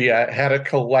community had a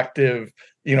collective,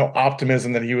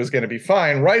 optimism that he was going to be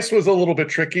fine. Rice was a little bit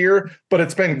trickier, but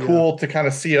it's been cool to kind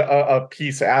of see a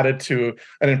piece added to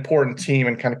an important team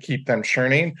and kind of keep them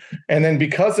churning. And then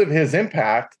because of his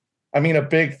impact, I mean, a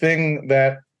big thing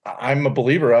that I'm a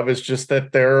believer of is just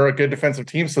that they're a good defensive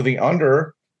team. So the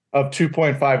under of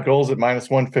 2.5 goals at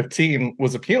 -115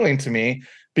 was appealing to me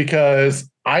because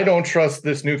I don't trust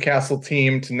this Newcastle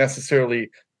team to necessarily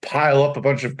pile up a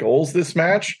bunch of goals this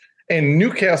match. And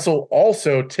Newcastle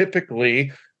also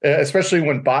typically, especially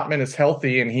when Botman is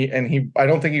healthy, and he, I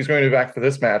don't think he's going to be back for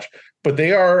this match, but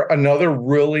they are another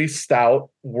really stout,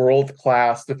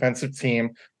 world-class defensive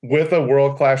team with a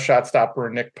world-class shot stopper,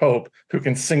 Nick Pope, who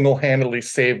can single-handedly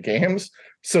save games.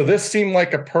 So this seemed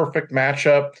like a perfect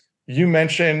matchup. You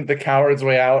mentioned the coward's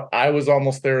way out. I was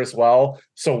almost there as well.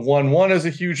 So 1-1 is a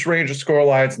huge range of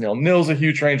scorelines. 0-0 is a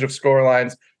huge range of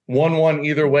scorelines. 1-1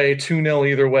 either way, 2-0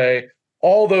 either way.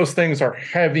 All those things are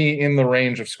heavy in the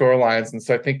range of scorelines. And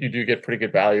so I think you do get pretty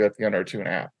good value at the under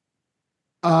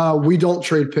 2.5. We don't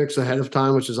trade picks ahead of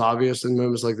time, which is obvious in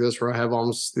moments like this where I have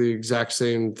almost the exact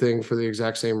same thing for the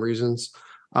exact same reasons.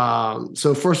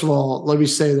 So first of all, let me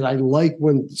say that I like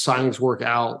when signings work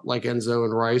out like Enzo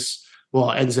and Rice. Well,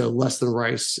 Enzo less than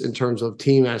Rice in terms of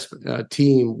team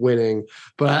winning,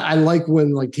 but I like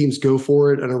when like teams go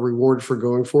for it and are rewarded for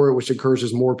going for it, which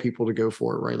encourages more people to go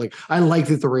for it, right? Like I like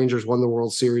that the Rangers won the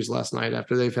World Series last night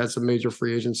after they've had some major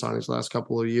free agent signings the last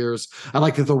couple of years. I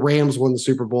like that the Rams won the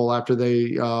Super Bowl after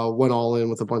they went all in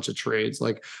with a bunch of trades.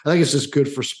 Like I think it's just good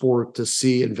for sport to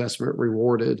see investment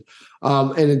rewarded.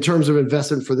 And in terms of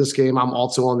investment for this game, I'm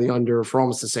also on the under for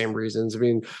almost the same reasons. I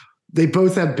mean, they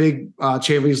both have big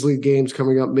Champions League games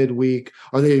coming up midweek.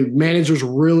 Are the managers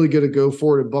really going to go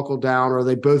for it and buckle down, or are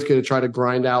they both going to try to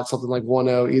grind out something like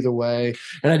 1-0 either way?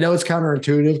 And I know it's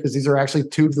counterintuitive because these are actually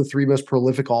two of the three most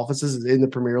prolific offenses in the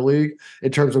Premier League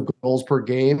in terms of goals per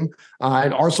game.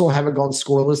 And Arsenal haven't gone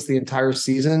scoreless the entire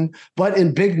season. But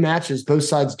in big matches, both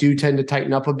sides do tend to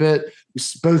tighten up a bit.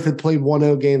 Both had played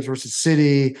 1-0 games versus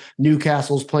City.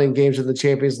 Newcastle's playing games in the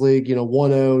Champions League,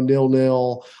 1-0,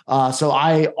 0-0. So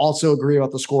I also agree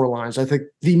about the score lines. I think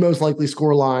the most likely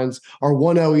score lines are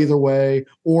 1-0 either way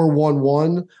or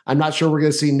 1-1. I'm not sure we're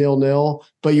going to see 0-0,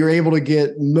 but you're able to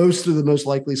get most of the most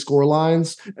likely score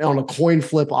lines on a coin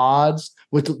flip odds,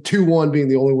 with 2-1 being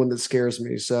the only one that scares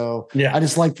me. So I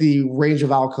just like the range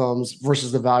of outcomes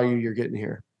versus the value you're getting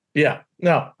here. Yeah,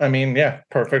 no, I mean,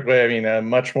 perfectly. I mean, a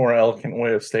much more elegant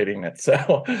way of stating it.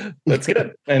 So that's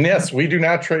good. And yes, we do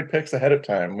not trade picks ahead of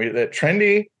time.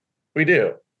 Trendy, we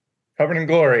do. Covered in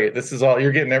glory. This is all,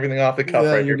 you're getting everything off the cuff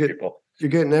right here, people. You're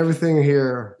getting everything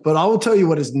here. But I will tell you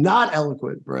what is not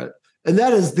eloquent, Brett. And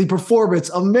that is the performance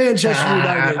of Manchester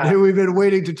United, who we've been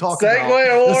waiting to talk about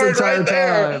this entire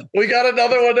time. We got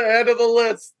another one to add to the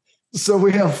list. So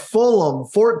we have Fulham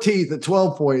 14th at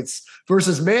 12 points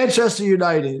versus Manchester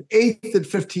United 8th at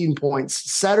 15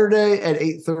 points, Saturday at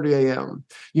 8:30 a.m.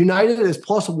 United is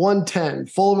plus 110.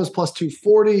 Fulham is plus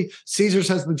 240. Caesars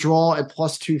has the draw at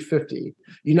plus 250.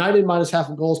 United minus half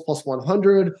a goal is plus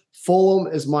 100. Fulham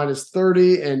is minus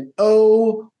 30. And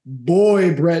oh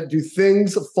boy, Brett, do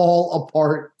things fall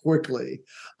apart quickly.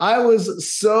 I was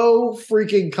so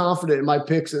freaking confident in my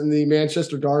picks in the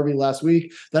Manchester Derby last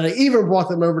week that I even brought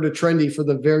them over to Trendy for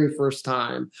the very first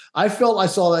time. I felt I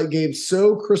saw that game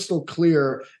so crystal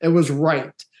clear and was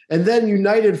right. And then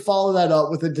United followed that up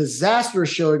with a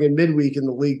disastrous showing in midweek in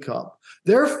the League Cup.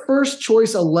 Their first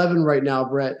choice 11 right now,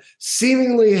 Brett,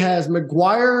 seemingly has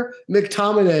Maguire,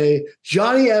 McTominay,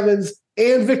 Johnny Evans,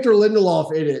 and Victor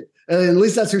Lindelof in it. And at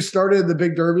least that's who started the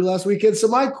big derby last weekend. So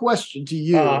my question to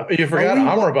you. You forgot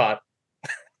Amrabat.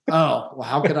 Oh, well,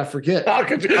 how could I forget? How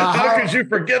could you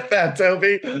forget that,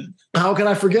 Toby? How can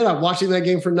I forget? I'm watching that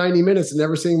game for 90 minutes and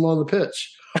never seeing him on the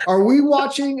pitch. Are we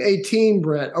watching a team,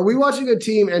 Brett? Are we watching a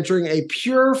team entering a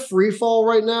pure free fall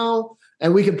right now?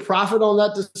 And we can profit on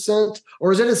that descent?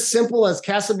 Or is it as simple as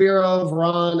Casemiro,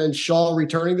 Varane, and Shaw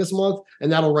returning this month,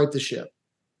 and that'll right the ship?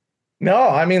 No,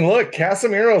 I mean, look,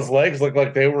 Casemiro's legs look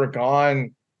like they were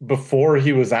gone before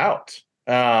he was out.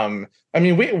 I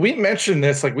mean, we mentioned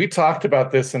this, like we talked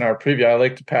about this in our preview. I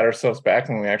like to pat ourselves back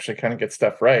when we actually kind of get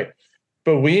stuff right.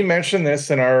 But we mentioned this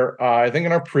in our, I think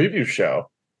in our preview show.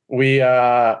 We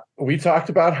talked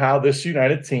about how this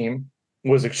United team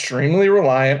was extremely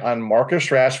reliant on Marcus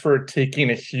Rashford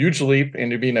taking a huge leap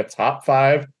into being a top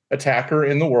 5 attacker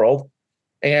in the world.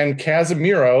 And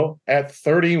Casemiro at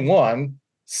 31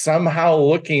 somehow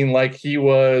looking like he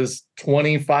was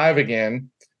 25 again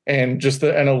and just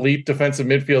an elite defensive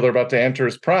midfielder about to enter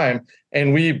his prime.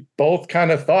 And we both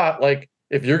kind of thought, like,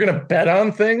 if you're going to bet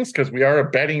on things, because we are a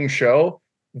betting show,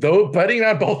 though betting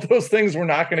on both those things were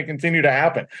not going to continue to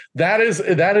happen. That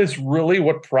is really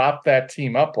what propped that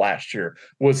team up last year,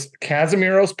 was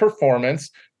Casemiro's performance,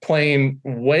 playing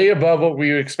way above what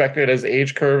we expected as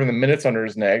age curve and the minutes under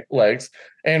his legs,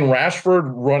 and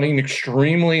Rashford running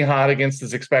extremely hot against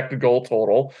his expected goal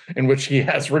total, in which he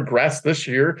has regressed this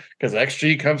year because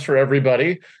XG comes for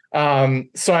everybody.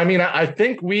 So, I mean, I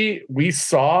think we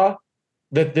saw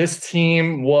that this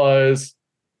team was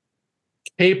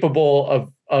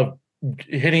capable of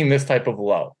hitting this type of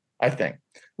low. I think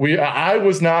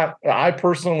I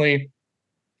personally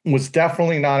was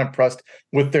definitely not impressed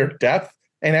with their depth.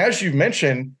 And as you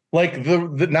mentioned, like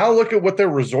now look at what they're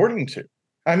resorting to.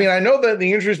 I mean, I know that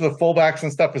the injuries to the fullbacks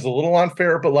and stuff is a little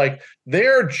unfair, but like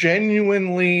they're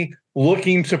genuinely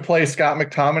looking to play Scott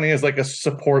McTominay as like a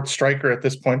support striker at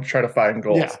this point to try to find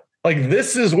goals. Yeah. Like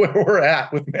this is where we're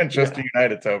at with Manchester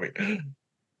United, Toby.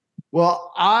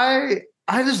 Well, I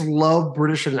just love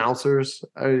British announcers.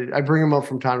 I bring them up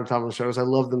from time to time on the shows. I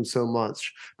love them so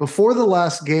much. Before the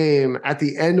last game, at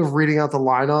the end of reading out the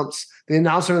lineups, the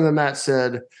announcer in the match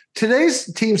said,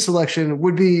 today's team selection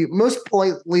would be most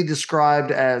politely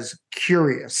described as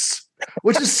curious,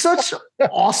 which is such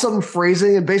awesome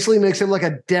phrasing and basically makes him like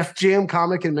a Def Jam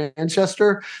comic in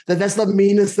Manchester. That's the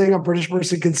meanest thing a British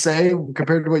person can say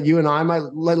compared to what you and I might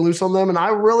let loose on them. And I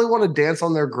really want to dance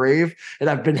on their grave, and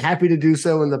I've been happy to do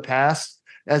so in the past,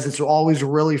 as it's always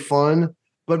really fun.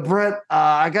 But Brett,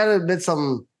 I got to admit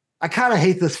something. I kind of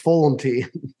hate this Fulham team.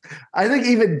 I think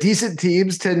even decent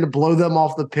teams tend to blow them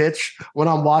off the pitch when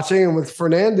I'm watching. And with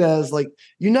Fernandez, like,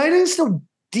 United is still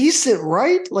decent,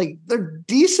 right? Like, they're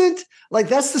decent. Like,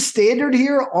 that's the standard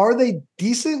here. Are they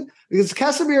decent? Because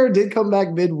Casemiro did come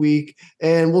back midweek,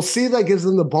 and we'll see if that gives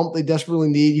them the bump they desperately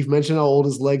need. You've mentioned how old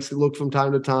his legs look from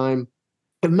time to time.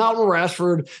 But Mount and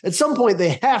Rashford, at some point,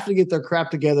 they have to get their crap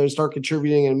together and start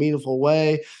contributing in a meaningful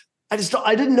way.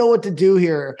 I didn't know what to do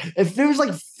here. If there was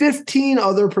like 15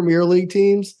 other Premier League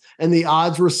teams and the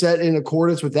odds were set in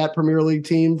accordance with that Premier League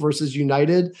team versus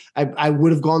United, I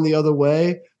would have gone the other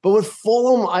way. But with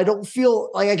Fulham, I don't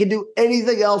feel like I can do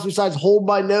anything else besides hold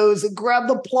my nose and grab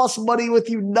the plus money with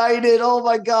United. Oh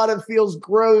my God, it feels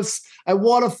gross. I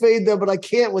want to fade them, but I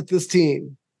can't with this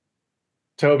team.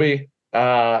 Toby,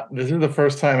 this is the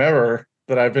first time ever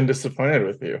that I've been disappointed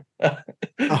with you.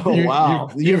 Wow.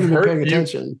 You've been paying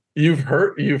attention. You've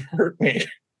hurt me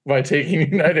by taking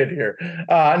United here.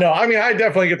 No, I mean, I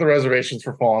definitely get the reservations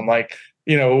for Fulham. Like,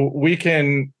 you know, we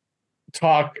can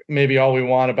talk maybe all we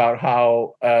want about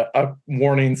how a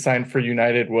warning sign for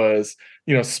United was,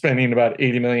 you know, spending about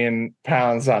 80 million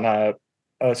pounds on a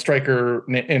striker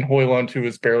in Højlund who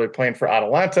was barely playing for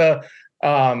Atalanta.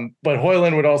 But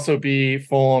Højlund would also be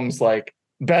Fulham's like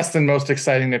best and most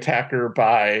exciting attacker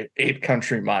by 8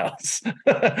 country miles.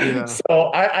 Yeah.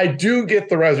 So I do get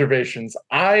the reservations.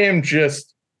 I am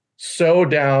just so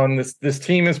down. This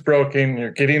team is broken. You're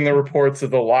getting the reports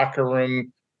of the locker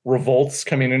room revolts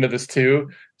coming into this too.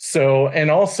 So,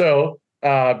 and also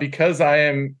because I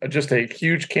am just a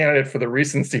huge candidate for the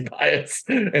recency bias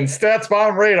and stats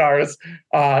bomb radars,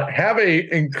 have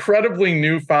a incredibly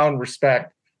newfound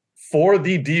respect for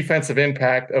the defensive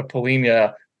impact of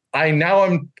Palhinha.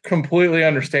 I'm completely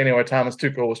understanding why Thomas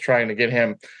Tuchel was trying to get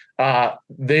him.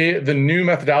 The new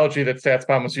methodology that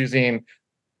StatsBomb was using,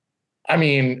 I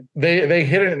mean, they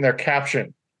hit it in their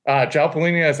caption. João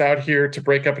Palhinha is out here to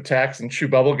break up attacks and chew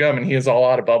bubblegum, and he is all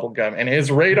out of bubblegum. And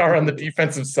his radar on the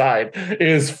defensive side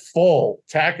is full.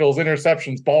 Tackles,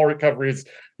 interceptions, ball recoveries,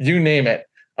 you name it.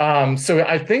 So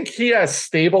I think he has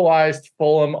stabilized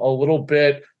Fulham a little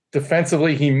bit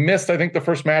defensively. He missed, I think, the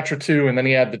first match or two, and then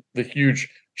he had the huge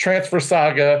transfer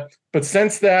saga. But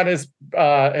since that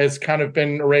has kind of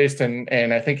been erased,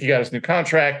 and I think he got his new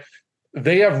contract,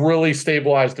 they have really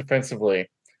stabilized defensively.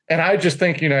 And I just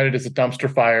think United is a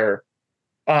dumpster fire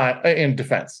in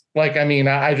defense. Like, I mean,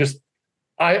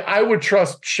 I would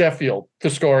trust Sheffield to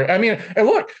score. I mean, and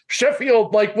look,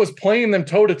 Sheffield like was playing them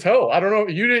toe to toe. I don't know.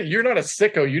 You're not a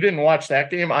sicko. You didn't watch that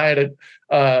game. I had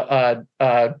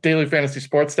a daily fantasy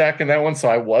sports stack in that one, so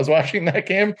I was watching that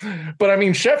game. But I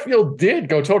mean, Sheffield did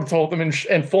go toe to toe with them,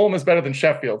 and Fulham is better than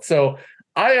Sheffield. So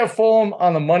I have Fulham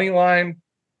on the money line.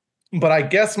 But I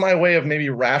guess my way of maybe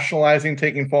rationalizing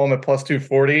taking Fulham at plus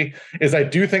 240 is I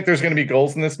do think there's going to be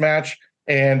goals in this match.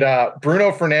 And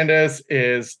Bruno Fernandes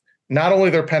is not only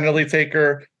their penalty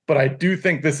taker, but I do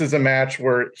think this is a match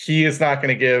where he is not going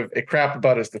to give a crap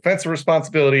about his defensive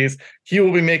responsibilities. He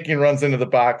will be making runs into the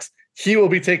box. He will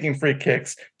be taking free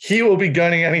kicks. He will be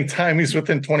gunning anytime he's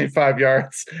within 25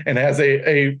 yards and has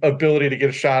a ability to get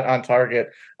a shot on target.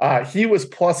 He was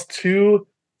plus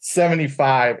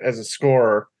 275 as a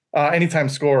scorer, anytime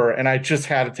scorer, and I just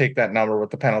had to take that number with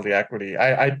the penalty equity.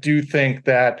 I do think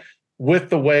that with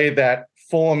the way that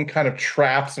Fulham kind of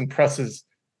traps and presses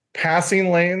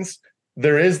passing lanes,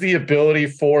 there is the ability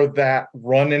for that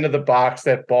run into the box,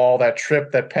 that ball, that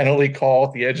trip, that penalty call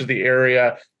at the edge of the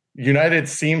area. United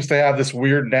seems to have this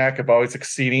weird knack of always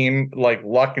exceeding like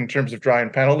luck in terms of drawing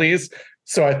penalties.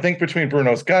 So I think between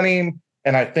Bruno's gunning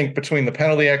and I think between the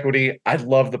penalty equity, I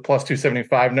love the plus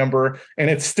 275 number, and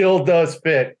it still does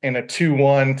fit in a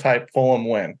 2-1 type Fulham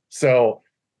win. So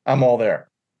I'm all there.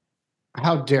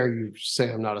 How dare you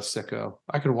say I'm not a sicko?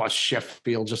 I could watch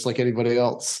Sheffield just like anybody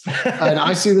else. And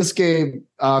I see this game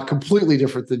completely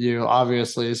different than you,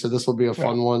 obviously. So this will be a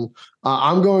fun one.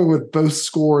 I'm going with both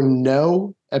score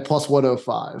no at plus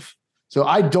 105. So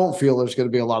I don't feel there's going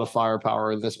to be a lot of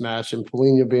firepower in this match, and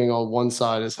Polina being on one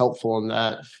side is helpful in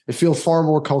that. It feels far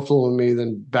more comfortable to me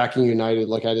than backing United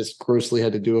like I just grossly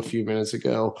had to do a few minutes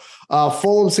ago.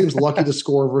 Fulham seems lucky to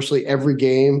score virtually every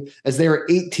game, as they are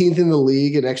 18th in the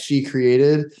league in XG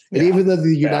created. And even though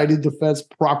the United defense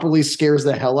properly scares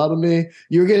the hell out of me,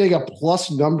 you're getting a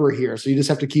plus number here. So you just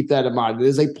have to keep that in mind. It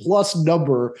is a plus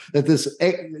number that this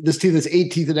team that's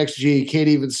 18th in XG can't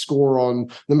even score on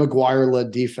the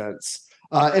Maguire-led defense.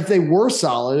 If they were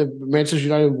solid, if Manchester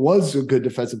United was a good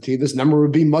defensive team, this number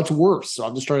would be much worse. So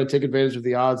I'm just trying to take advantage of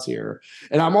the odds here.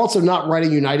 And I'm also not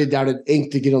writing United down in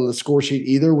ink to get on the score sheet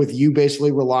either, with you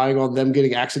basically relying on them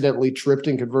getting accidentally tripped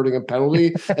and converting a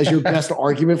penalty as your best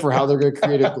argument for how they're going to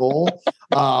create a goal.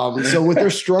 So with their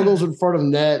struggles in front of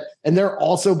net, and they're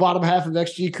also bottom half of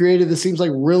XG created, this seems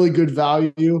like really good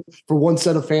value for one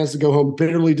set of fans to go home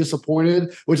bitterly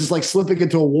disappointed, which is like slipping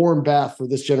into a warm bath for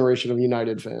this generation of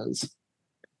United fans.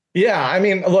 Yeah, I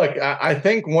mean, look, I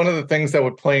think one of the things that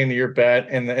would play into your bet,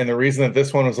 and the reason that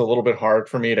this one was a little bit hard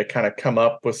for me to kind of come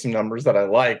up with some numbers that I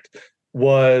liked,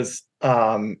 was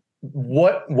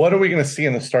what are we going to see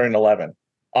in the starting 11?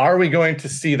 Are we going to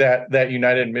see that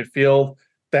United midfield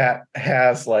that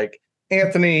has like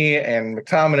Anthony and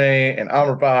McTominay and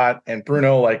Amrabat and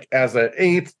Bruno like as an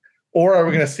eighth? Or are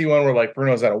we going to see one where like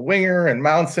Bruno's at a winger and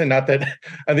Mount's in? Not that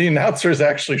the announcers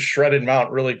actually shredded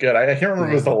Mount really good. I can't remember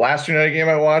if it was the last United game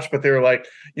I watched, but they were like,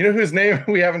 you know whose name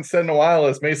we haven't said in a while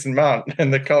is Mason Mount.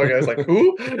 And the color guy's like,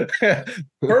 who?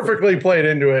 Perfectly played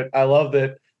into it. I loved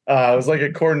it. It was like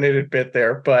a coordinated bit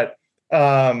there. But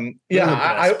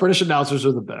British announcers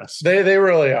are the best. They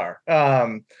really are.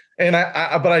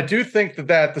 But I do think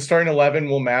that the starting 11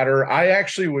 will matter. I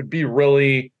actually would be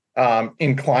really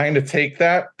inclined to take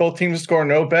that both teams to score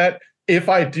no bet if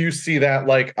I do see that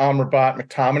like Amrabat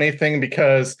McTominay thing,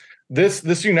 because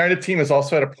this United team is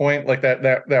also at a point like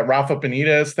that Rafa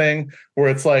Benitez thing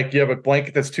where it's like you have a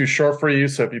blanket that's too short for you,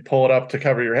 so if you pull it up to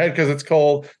cover your head because it's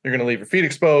cold, you're going to leave your feet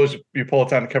exposed. You pull it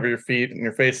down to cover your feet and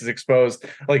your face is exposed.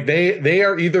 Like they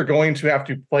are either going to have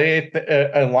to play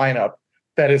a lineup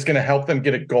that is going to help them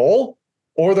get a goal,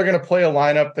 or they're going to play a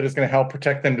lineup that is going to help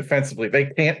protect them defensively. They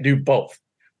can't do both.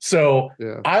 So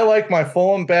I like my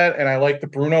Fulham bet, and I like the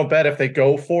Bruno bet if they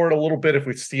go for it a little bit, if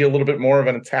we see a little bit more of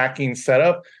an attacking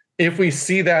setup. If we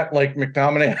see that like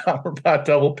McTominay Amrabat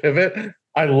double pivot,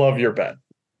 I love your bet.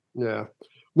 Yeah.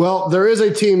 Well, there is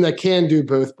a team that can do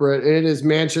both, Brett, and it is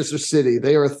Manchester City.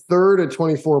 They are third at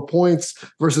 24 points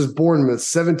versus Bournemouth,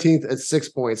 17th at 6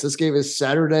 points. This game is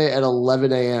Saturday at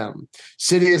 11 a.m.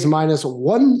 City is minus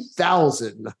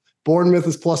 1,000. Bournemouth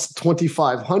is plus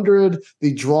 2,500.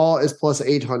 The draw is plus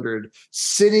 800.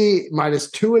 City minus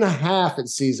 2.5 at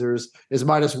Caesars is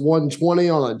minus 120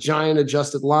 on a giant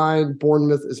adjusted line.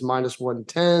 Bournemouth is minus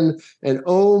 110. And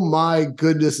oh my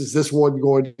goodness, is this one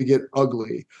going to get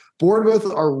ugly?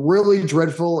 Bournemouth are really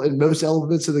dreadful in most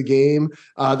elements of the game.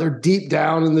 They're deep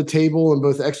down in the table in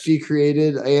both XG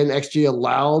created and XG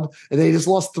allowed, and they just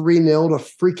lost 3-0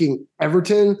 to freaking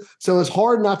Everton. So it's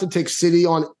hard not to take City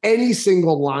on any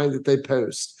single line that they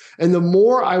post. And the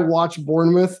more I watch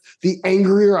Bournemouth, the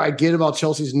angrier I get about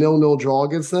Chelsea's 0-0 draw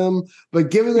against them.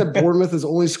 But given that Bournemouth has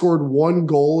only scored 1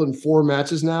 goal in 4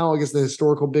 matches now against the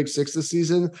historical Big Six this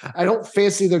season, I don't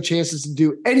fancy their chances to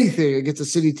do anything against a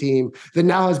City team that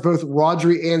now has both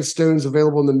Rodri and Stones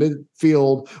available in the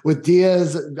midfield with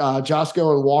Diaz,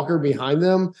 Josko, and Walker behind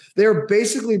them. They're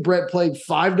basically, Brett, playing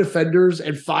 5 defenders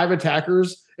and 5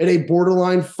 attackers in a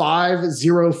borderline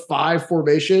 5-0-5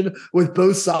 formation with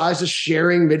both sides just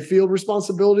sharing midfield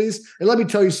responsibilities. And let me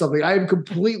tell you something, I am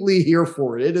completely here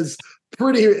for it. It is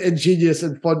pretty ingenious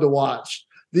and fun to watch.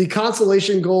 The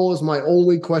consolation goal is my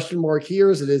only question mark here,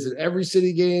 as it is in every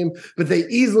City game, but they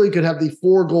easily could have the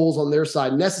 4 goals on their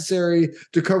side necessary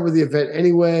to cover the event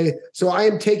anyway. So I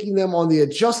am taking them on the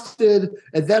adjusted,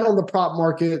 and then on the prop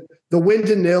market, the win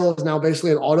to nil is now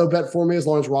basically an auto bet for me as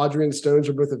long as Rodri and Stones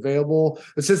are both available.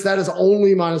 But since that is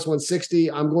only minus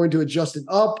 160, I'm going to adjust it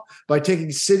up by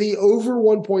taking City over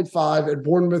 1.5 and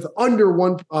Bournemouth under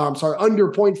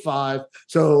 0.5.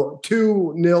 So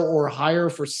 2-0 or higher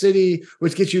for City,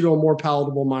 which gets you to a more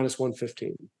palatable minus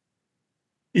 115.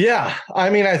 Yeah, I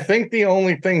mean, I think the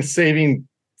only thing saving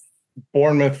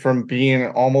Bournemouth from being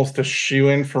almost a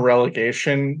shoo-in for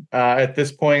relegation at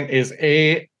this point is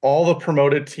all the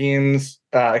promoted teams,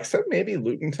 except maybe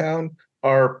Luton Town,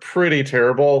 are pretty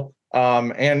terrible.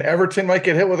 And Everton might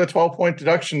get hit with a 12-point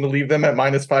deduction to leave them at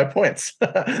minus 5 points.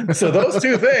 So those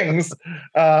two things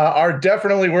are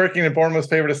definitely working in Bournemouth's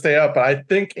favor to stay up. But I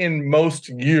think in most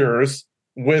years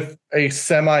with a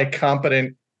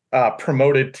semi-competent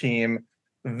promoted team,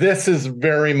 this is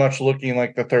very much looking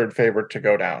like the third favorite to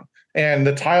go down. And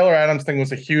the Tyler Adams thing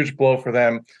was a huge blow for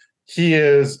them. He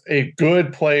is a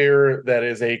good player that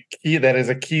is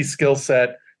a key skill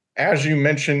set. As you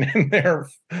mentioned in their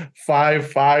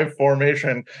 5-5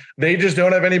 formation, they just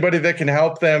don't have anybody that can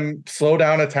help them slow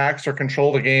down attacks or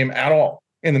control the game at all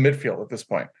in the midfield at this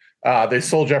point. They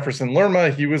sold Jefferson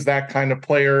Lerma. He was that kind of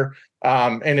player.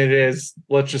 And it is,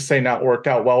 let's just say, not worked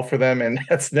out well for them. And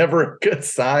that's never a good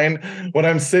sign when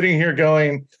I'm sitting here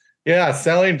going, yeah,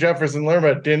 selling Jefferson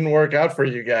Lerma didn't work out for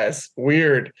you guys.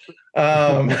 Weird.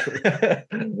 The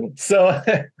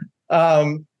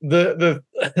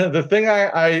thing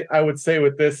I would say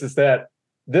with this is that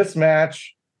this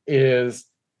match is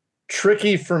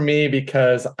tricky for me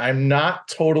because I'm not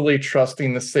totally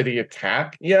trusting the City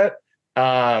attack yet.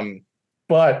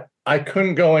 But I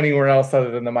couldn't go anywhere else other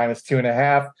than the minus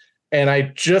 2.5. And I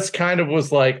just kind of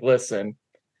was like, listen,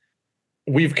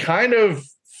 we've kind of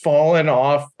fallen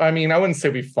off. I mean, I wouldn't say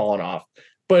we've fallen off,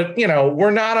 but we're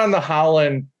not on the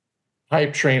Haaland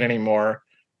hype train anymore.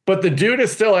 But the dude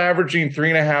is still averaging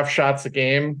 3.5 shots a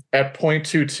game at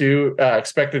 0.22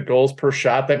 expected goals per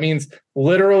shot. That means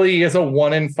literally he has a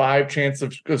 1 in 5 chance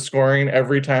of scoring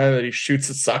every time that he shoots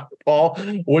a soccer ball,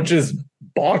 which is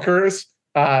bonkers.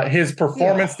 His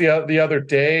performance the other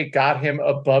day got him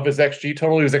above his XG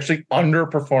total. He was actually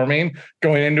underperforming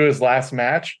going into his last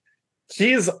match.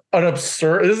 This is an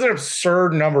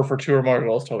absurd number for 2 or more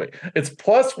goals total. It's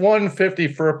plus 150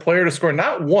 for a player to score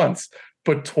not once,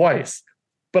 but twice.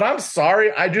 But I'm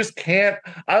sorry, I just can't.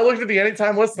 I looked at the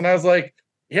anytime list and I was like,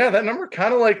 yeah, that number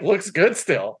kind of looks good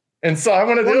still. And so I'm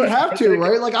going to do it. You have to,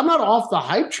 right? I'm not off the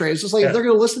hype train. It's just if they're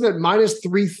going to listen at minus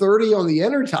 330 on the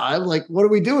enter time, what are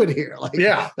we doing here?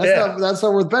 That's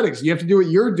not worth betting. So you have to do what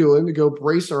you're doing to go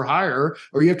brace or higher,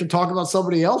 or you have to talk about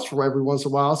somebody else from every once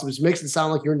in a while. So it just makes it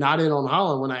sound like you're not in on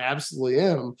Haaland when I absolutely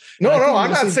am. No,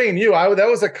 I'm not saying you. That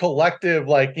was a collective,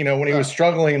 when he was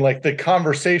struggling, the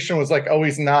conversation was oh,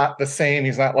 he's not the same.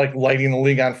 He's not lighting the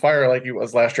league on fire like he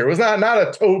was last year. It was not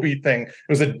a Toby thing. It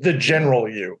was the general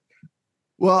you.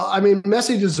 Well, I mean,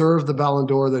 Messi deserved the Ballon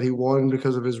d'Or that he won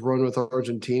because of his run with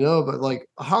Argentina, but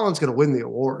Haaland's going to win the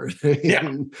award.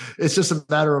 It's just a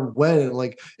matter of when.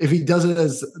 If he does it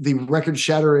as the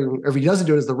record-shattering, or if he doesn't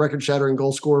do it as the record-shattering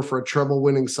goal scorer for a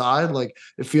treble-winning side,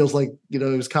 it feels he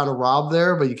was kind of robbed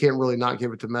there, but you can't really not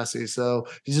give it to Messi. So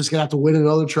he's just going to have to win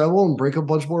another treble and break a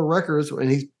bunch more records,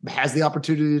 and he has the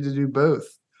opportunity to do both.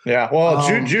 Yeah, well,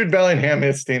 Jude Bellingham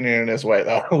is standing in his way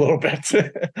though a little bit,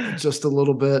 just a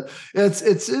little bit.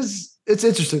 It's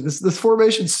interesting. This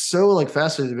formation's so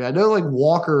fascinating to me. I know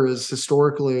Walker is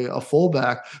historically a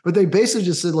fullback, but they basically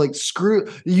just said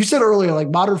screw. You said earlier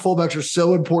modern fullbacks are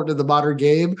so important in the modern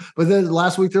game, but then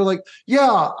last week they're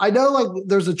yeah, I know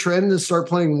there's a trend to start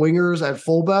playing wingers at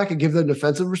fullback and give them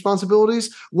defensive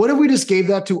responsibilities. What if we just gave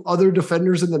that to other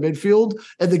defenders in the midfield,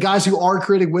 and the guys who are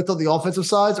creating width on the offensive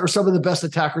sides are some of the best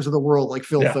attackers in the world, like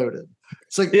Phil Foden?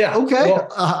 It's okay,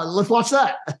 well, let's watch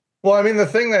that. Well, I mean, the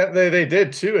thing that they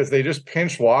did too is they just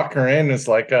pinched Walker in as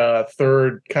a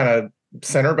third kind of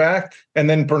center back, and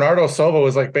then Bernardo Silva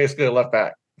was basically a left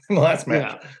back in the last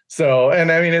match. Yeah. So,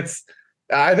 and I mean,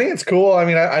 I think it's cool. I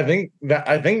mean, I think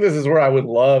this is where I would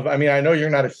love. I mean, I know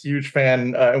you're not a huge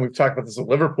fan, and we've talked about this with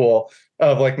Liverpool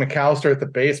of McAllister at the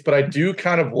base, but I do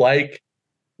kind of like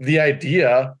the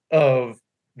idea of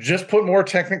just put more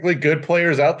technically good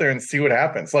players out there and see what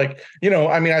happens. I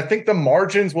mean, I think the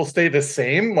margins will stay the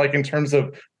same, in terms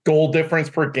of goal difference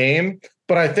per game.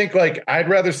 But I think I'd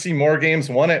rather see more games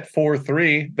won at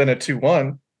 4-3 than a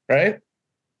 2-1, right?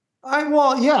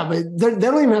 Yeah, but they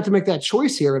don't even have to make that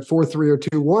choice here at 4-3 or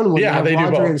 2-1 when they do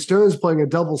Rodri both. and Stones playing a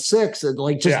double six and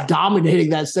like just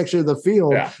dominating that section of the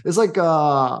field. Yeah. It's like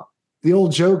the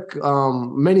old joke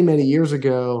many, many years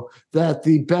ago that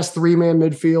the best three-man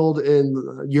midfield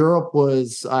in Europe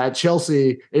was at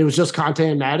Chelsea. It was just Conte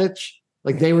and Matic.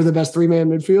 Like they were the best three-man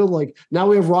midfield. Like now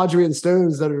we have Rodri and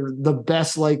Stones that are the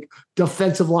best like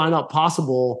defensive lineup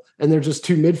possible, and they're just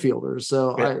two midfielders.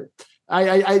 So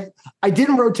I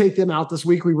didn't rotate them out this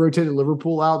week. We rotated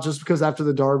Liverpool out just because after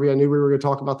the derby, I knew we were going to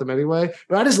talk about them anyway.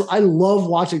 But I love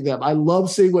watching them. I love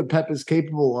seeing what Pep is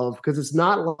capable of because it's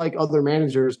not like other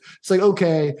managers. It's like,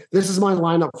 okay, this is my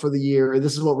lineup for the year. And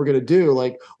this is what we're going to do.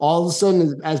 Like all of a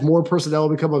sudden, as more personnel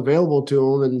become available to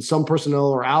them and some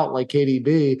personnel are out like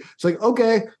KDB, it's like,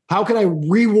 okay, how can I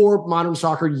rewarp modern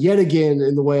soccer yet again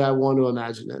in the way I want to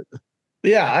imagine it?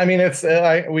 Yeah, I mean, it's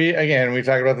we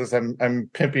talked about this. I'm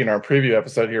pimping our preview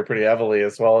episode here pretty heavily,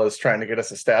 as well as trying to get us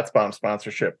a Stats Bomb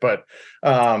sponsorship. But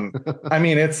I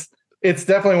mean, it's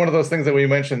definitely one of those things that we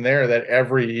mentioned there that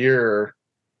every year,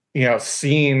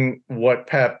 seeing what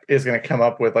Pep is going to come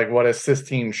up with, like what a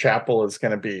Sistine Chapel is going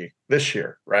to be this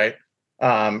year, right?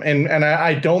 And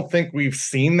I don't think we've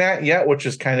seen that yet, which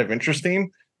is kind of interesting.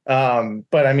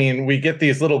 But I mean, we get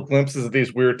these little glimpses of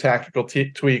these weird tactical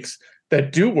tweaks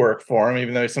that do work for him,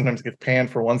 even though he sometimes gets panned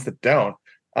for ones that don't.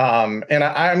 And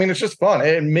I mean, it's just fun.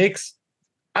 It makes,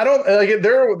 I don't like it.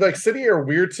 They're like City are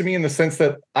weird to me in the sense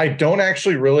that I don't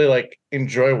actually really like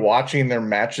enjoy watching their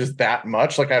matches that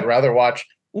much. Like I'd rather watch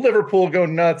Liverpool go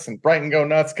nuts and Brighton go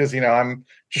nuts because, I'm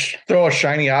just throw a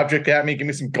shiny object at me, give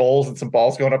me some goals and some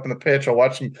balls going up in the pitch. I'll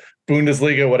watch some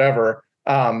Bundesliga, whatever.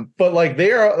 But like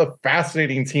they are a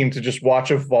fascinating team to just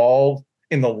watch evolve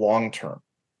in the long term.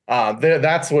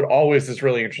 That's what always has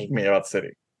really interested me about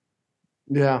City.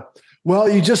 Yeah. Well,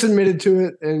 you just admitted to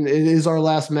it, and it is our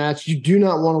last match. You do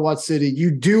not want to watch City.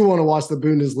 You do want to watch the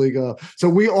Bundesliga. So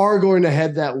we are going to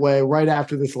head that way right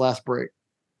after this last break.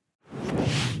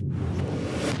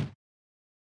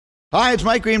 Hi, it's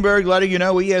Mike Greenberg letting you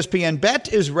know ESPN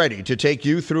Bet is ready to take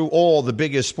you through all the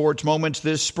biggest sports moments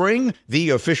this spring. The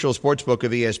official sportsbook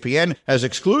of ESPN has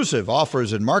exclusive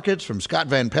offers and markets from Scott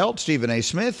Van Pelt, Stephen A.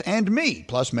 Smith, and me,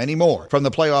 plus many more. From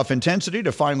the playoff intensity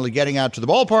to finally getting out to the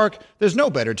ballpark, there's no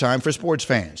better time for sports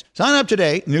fans. Sign up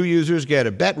today. New users get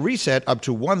a bet reset up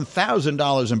to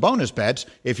 $1,000 in bonus bets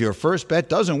if your first bet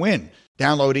doesn't win.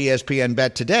 Download ESPN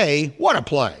Bet today. What a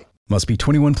play. Must be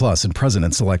 21 plus and present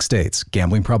in select states.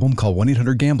 Gambling problem? Call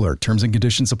 1-800-GAMBLER. Terms and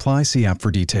conditions apply. See app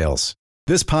for details.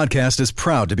 This podcast is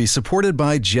proud to be supported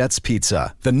by Jets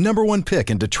Pizza, the #1 pick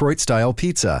in Detroit-style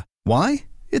pizza. Why?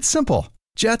 It's simple.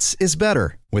 Jets is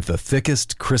better. With the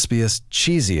thickest, crispiest,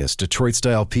 cheesiest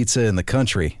Detroit-style pizza in the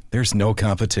country, there's no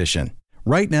competition.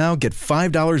 Right now, get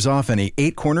 $5 off any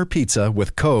 8-corner pizza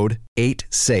with code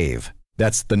 8SAVE.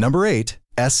 That's the number 8,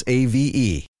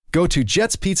 SAVE. Go to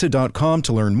jetspizza.com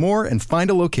to learn more and find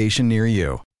a location near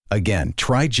you. Again,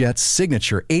 try Jet's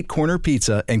signature 8-corner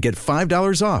pizza and get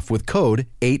 $5 off with code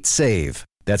 8SAVE.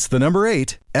 That's the number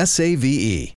 8,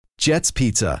 SAVE. Jet's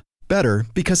Pizza. Better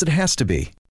because it has to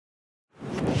be.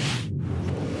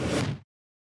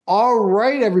 All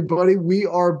right, everybody, we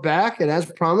are back. And as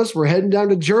promised, we're heading down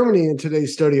to Germany in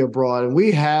today's study abroad. And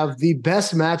we have the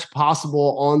best match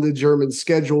possible on the German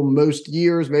schedule most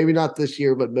years, maybe not this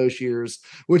year, but most years,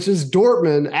 which is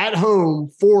Dortmund at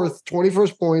home, 4th,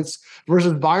 21st points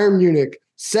versus Bayern Munich,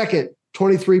 2nd,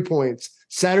 23 points,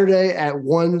 Saturday at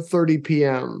 1:30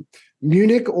 p.m.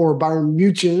 Munich, or Bayern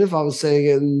München, if I was saying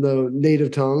it in the native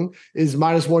tongue, is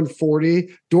minus 140.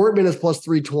 Dortmund is plus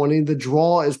 320. The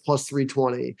draw is plus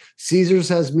 320. Caesars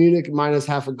has Munich minus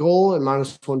half a goal at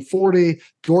minus 140.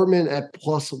 Dortmund at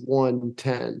plus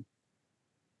 110.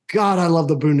 God, I love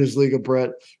the Bundesliga, Brett.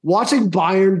 Watching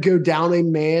Bayern go down a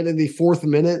man in the 4th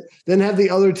minute, then have the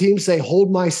other team say, hold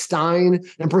my Stein,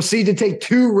 and proceed to take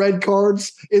 2 red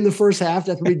cards in the first half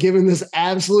after being given this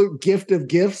absolute gift of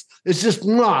gifts. It's just,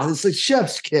 it's a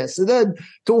chef's kiss. And then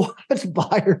to watch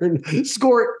Bayern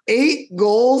score 8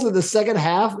 goals in the second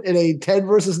half in a 10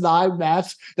 versus 9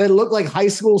 match that looked like high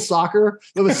school soccer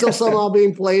that was still somehow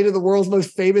being played in the world's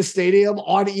most famous stadium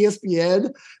on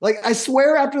ESPN. Like, I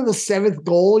swear after the 7th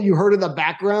goal, you heard in the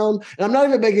background, and I'm not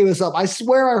even making this up, I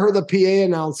swear I heard the PA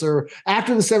announcer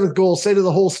after the 7th goal say to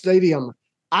the whole stadium,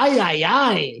 "Ay, ay,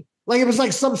 ay." Like it was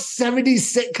like some 70s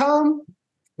sitcom.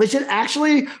 They should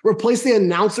actually replace the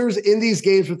announcers in these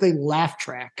games with a laugh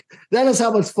track. That is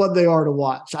how much fun they are to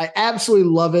watch. I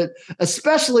absolutely love it,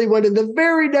 especially when in the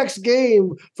very next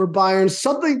game for Bayern,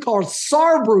 something called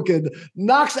Saarbrücken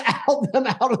knocks them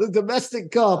out of the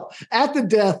domestic cup at the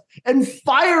death, and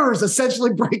fires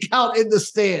essentially break out in the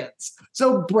stands.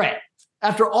 So, Brett,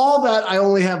 after all that, I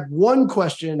only have one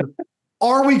question.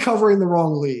 Are we covering the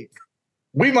wrong league?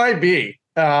 We might be.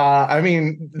 I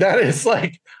mean, that is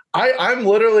like... I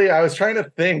was trying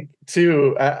to think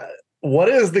too, what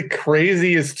is the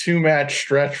craziest 2-match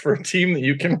stretch for a team that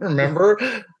you can remember?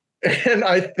 And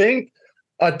I think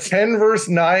a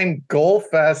 10-9 goal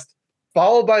fest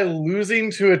followed by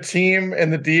losing to a team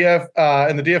in the DFB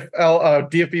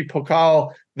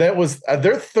Pokal that was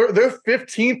they're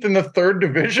 15th in the third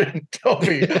division,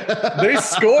 Toby.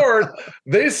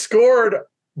 They scored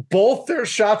both their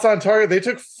shots on target. They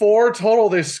took 4 total.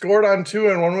 They scored on 2,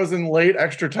 and 1 was in late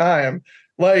extra time.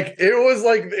 Like, it was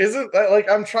like, isn't that like,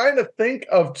 I'm trying to think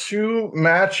of 2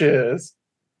 matches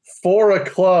for a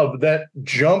club that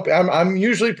jump. I'm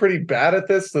usually pretty bad at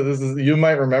this, so you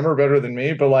might remember better than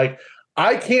me, but like,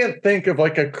 I can't think of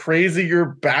like a crazier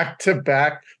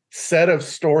back-to-back set of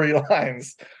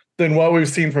storylines than what we've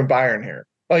seen from Bayern here.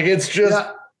 Like, it's just...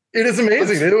 Yeah. It is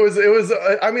amazing. It was.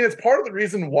 I mean, it's part of the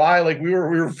reason why, like, we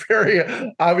were very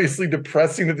obviously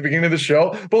depressing at the beginning of the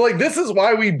show, but like, this is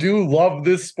why we do love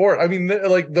this sport. I mean,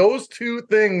 like, those 2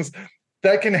 things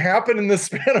that can happen in the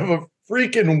span of a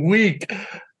freaking week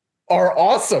are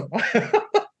awesome.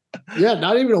 Yeah,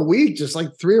 not even a week, just like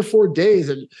 3 or 4 days.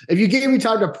 And if you gave me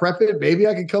time to prep it, maybe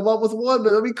I could come up with one.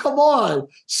 But I mean, come on.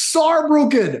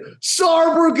 Saarbrücken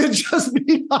just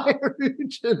beat Bayern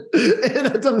München in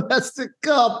a domestic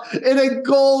cup in a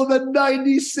goal in the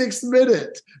 96th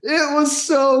minute. It was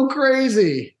so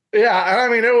crazy. Yeah, I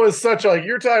mean, it was such like,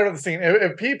 you're talking about the scene.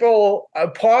 If people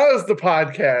pause the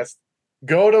podcast,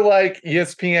 go to like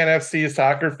ESPN FC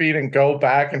soccer feed and go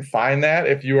back and find that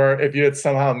if you had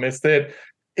somehow missed it.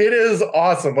 It is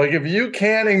awesome. Like, if you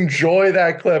can enjoy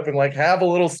that clip and like have a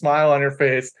little smile on your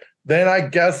face, then I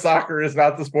guess soccer is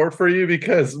not the sport for you,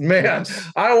 because, man,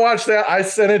 I watched that. I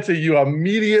sent it to you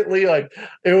immediately. Like,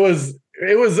 it was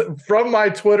from my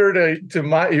Twitter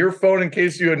to your phone in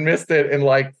case you had missed it in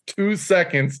like 2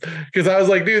 seconds, because I was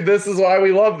like, dude, this is why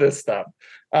we love this stuff.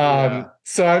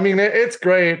 So, I mean, it's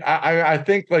great. I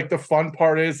think like the fun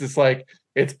part is like,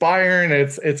 it's Bayern.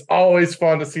 It's always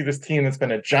fun to see this team that's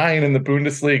been a giant in the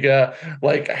Bundesliga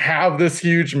like have this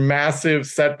huge, massive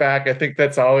setback. I think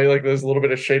that's always like, there's a little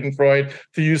bit of Schadenfreude,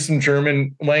 to use some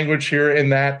German language here in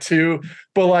that too.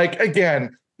 But like,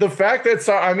 again, the fact that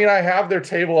I have their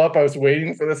table up. I was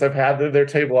waiting for this. I've had their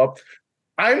table up.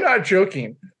 I'm not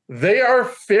joking. They are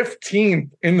 15th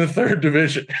in the third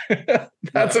division. They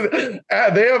have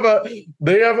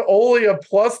only a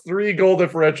 +3 goal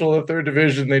differential in the third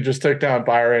division. They just took down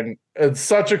Bayern. It's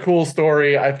such a cool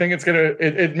story. I think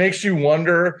it makes you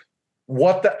wonder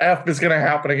what the F is going to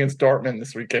happen against Dortmund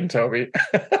this weekend, Toby.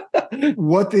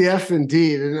 What the F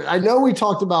indeed. And I know we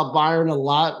talked about Bayern a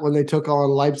lot when they took on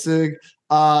Leipzig.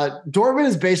 Dortmund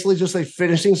is basically just a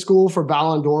finishing school for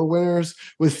Ballon d'Or winners,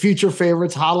 with future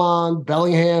favorites Haaland,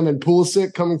 Bellingham, and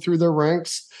Pulisic coming through their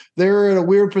ranks. They're in a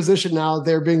weird position now.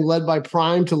 They're being led by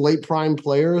prime to late prime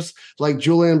players like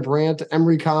Julian Brandt,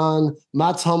 Emre Can,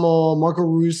 Mats Hummel, Marco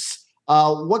Reus.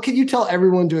 What can you tell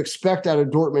everyone to expect out of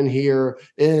Dortmund here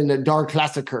in Der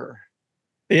Klassiker?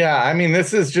 Yeah, I mean,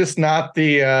 this is just not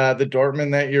the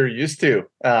Dortmund that you're used to.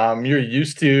 You're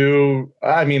used to,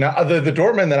 I mean, the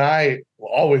Dortmund that I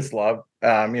always loved, the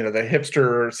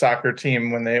hipster soccer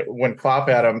team when Klopp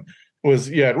had them,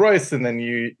 you had Royce, and then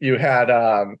you had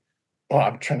I'm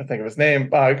trying to think of his name,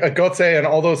 Götze, and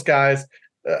all those guys.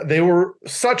 They were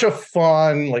such a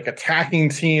fun, like, attacking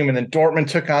team, and then Dortmund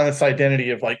took on this identity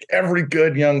of like every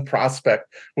good young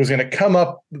prospect was going to come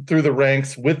up through the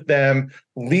ranks with them,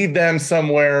 lead them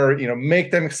somewhere,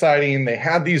 make them exciting. They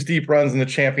had these deep runs in the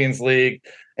Champions League,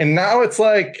 and now it's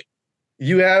like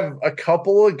you have a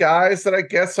couple of guys that I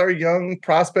guess are young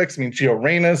prospects. I mean, Gio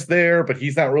Reyna's there, but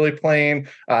he's not really playing.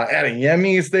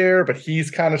 Adeyemi's there, but he's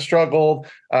kind of struggled.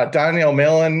 Daniel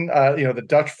Malen, the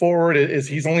Dutch forward,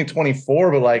 he's only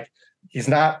 24, but like, he's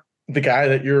not the guy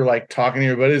that you're like talking to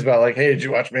your buddies about, like, hey, did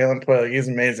you watch Malen play? Like, he's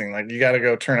amazing. Like, you got to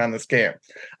go turn on this game.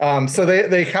 So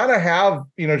they kind of have,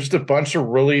 just a bunch of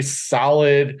really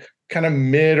solid kind of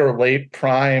mid or late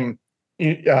prime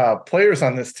players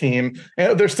on this team,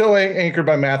 and they're still anchored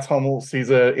by Mats Hummels. He's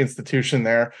an institution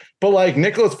there, but like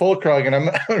Nicholas Füllkrug, and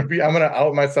I'm going to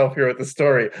out myself here with the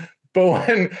story, but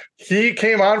when he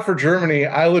came on for Germany,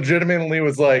 I legitimately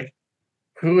was like,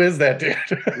 who is that dude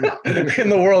in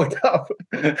the World Cup?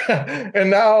 And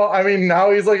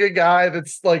now he's like a guy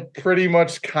that's like pretty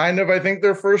much kind of, I think,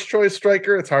 their first choice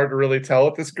striker. It's hard to really tell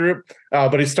with this group,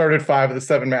 but he started 5 of the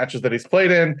 7 matches that he's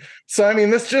played in. So, I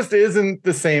mean, this just isn't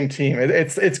the same team.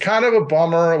 It's kind of a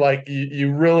bummer. Like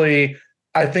you really,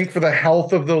 I think for the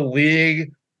health of the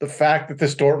league, the fact that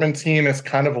this Dortmund team has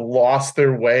kind of lost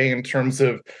their way in terms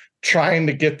of trying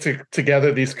to get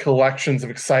together these collections of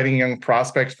exciting young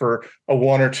prospects for a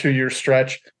 1 or 2 year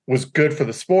stretch was good for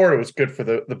the sport. It was good for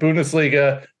the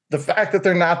Bundesliga. The fact that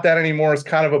they're not that anymore is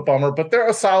kind of a bummer, but they're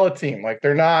a solid team. Like,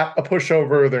 they're not a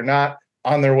pushover. They're not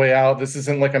on their way out. This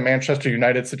isn't like a Manchester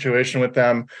United situation with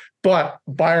them, but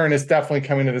Bayern is definitely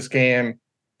coming to this game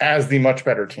as the much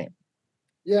better team.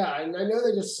 Yeah, and I know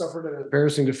they just suffered an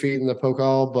embarrassing defeat in the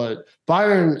Pokal, but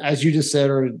Bayern, as you just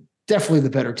said, are definitely the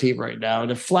better team right now.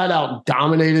 And have flat out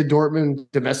dominated Dortmund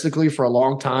domestically for a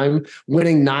long time,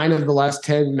 winning 9 of the last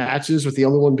 10 matches, with the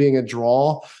only one being a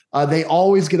draw. They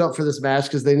always get up for this match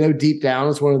because they know deep down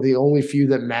it's one of the only few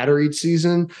that matter each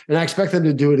season. And I expect them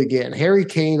to do it again. Harry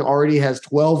Kane already has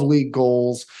 12 league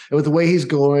goals. And with the way he's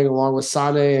going, along with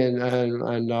Sané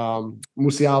and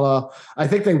Musiala, I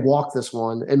think they walk this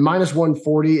one. And minus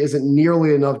 140 isn't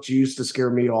nearly enough juice to scare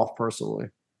me off personally.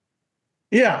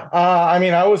 Yeah, I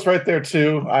mean, I was right there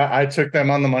too. I took them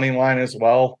on the money line as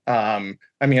well. I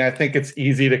mean, I think it's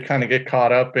easy to kind of get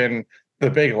caught up in the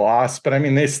big loss, but I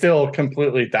mean, they still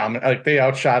completely dominate. Like, they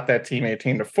outshot that team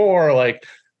 18-4. Like,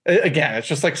 again, it's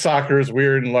just like soccer is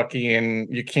weird and lucky,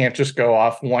 and you can't just go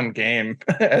off one game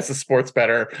as a sports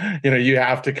bettor. You know, you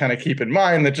have to kind of keep in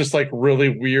mind that just like really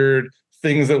weird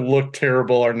things that look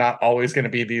terrible are not always going to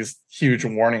be these huge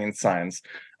warning signs.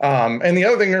 And the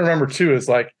other thing to remember too is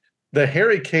like, the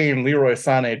Harry Kane, Leroy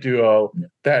Sané duo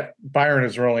that Bayern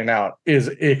is rolling out is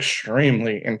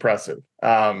extremely impressive.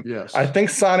 Yes. I think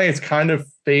Sané is kind of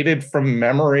faded from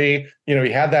memory. You know,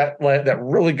 he had that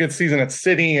really good season at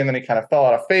City, and then he kind of fell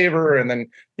out of favor. And then,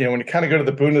 you know, when you kind of go to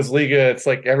the Bundesliga, it's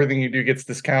like everything you do gets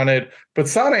discounted. But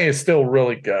Sané is still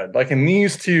really good. Like, and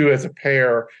these two as a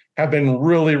pair have been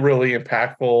really, really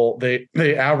impactful.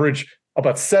 They average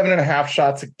about 7.5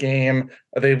 shots a game.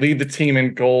 They lead the team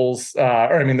in goals.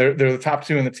 They're the top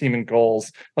 2 in the team in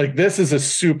goals. Like, this is a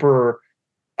super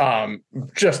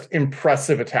just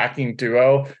impressive attacking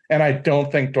duo. And I don't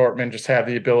think Dortmund just have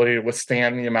the ability to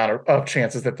withstand the amount of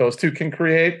chances that those two can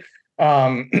create.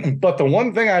 But the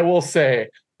one thing I will say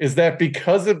is that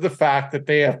because of the fact that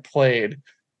they have played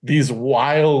these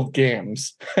wild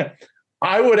games,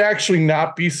 I would actually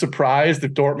not be surprised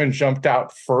if Dortmund jumped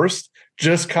out first,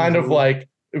 just kind of like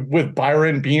with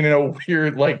Bayern being in a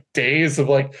weird like daze of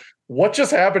like, what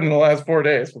just happened in the last 4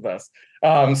 days with us?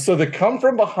 So the come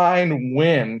from behind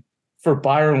win for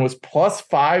Bayern was plus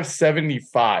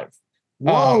 575.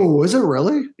 Whoa, is it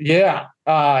really? Yeah.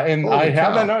 And Holy I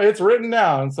have cow. that note. It's written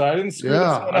down, so I didn't screw this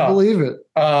one I up. believe it.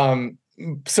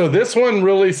 So this one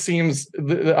really seems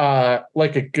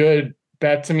like a good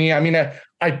bet to me. I mean,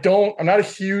 I'm not a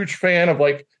huge fan of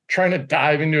like trying to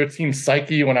dive into a team's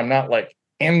psyche when I'm not like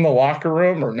in the locker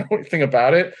room or know anything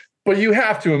about it. But you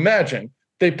have to imagine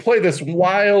they play this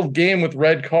wild game with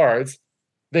red cards.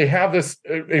 They have this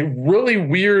a really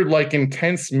weird, like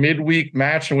intense midweek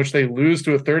match in which they lose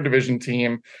to a 3rd division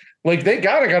team. Like, they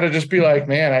gotta just be like,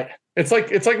 man, it's like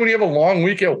when you have a long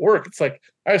week at work. It's like,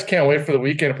 I just can't wait for the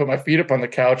weekend to put my feet up on the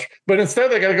couch. But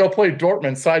instead, they got to go play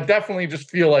Dortmund. So I definitely just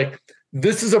feel like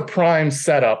this is a prime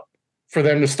setup for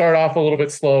them to start off a little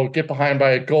bit slow, get behind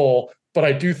by a goal. But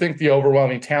I do think the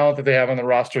overwhelming talent that they have on the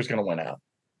roster is going to win out.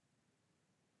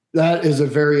 That is a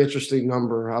very interesting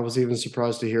number. I was even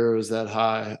surprised to hear it was that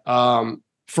high.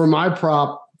 For my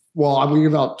prop, well, I'm going to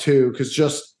give out 2 because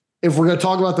just if we're going to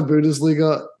talk about the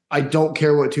Bundesliga, I don't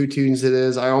care what 2 teams it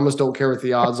is. I almost don't care what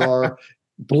the odds are.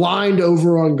 Blind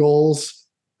over on goals.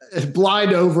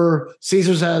 Blind over.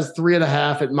 Caesars has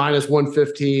 3.5 at minus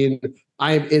 115.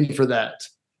 I am in for that.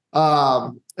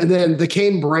 And then the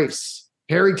Kane brace.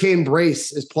 Harry Kane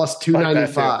brace is plus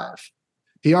 295.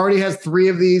 He already has 3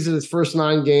 of these in his first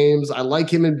 9 games. I like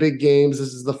him in big games.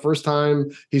 This is the first time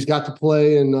he's got to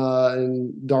play in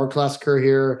Dark Klassiker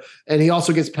here. And he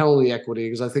also gets penalty equity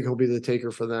because I think he'll be the taker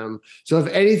for them. So if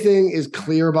anything is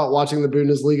clear about watching the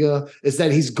Bundesliga, is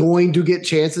that he's going to get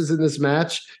chances in this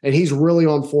match. And he's really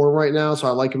on form right now. So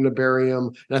I like him to bury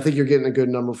him. And I think you're getting a good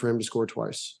number for him to score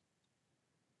twice.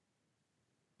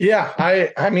 Yeah,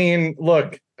 I mean,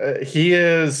 look,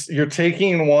 you're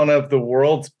taking one of the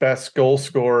world's best goal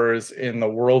scorers in the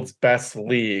world's best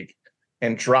league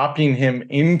and dropping him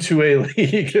into a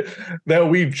league that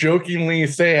we jokingly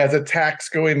say has a tax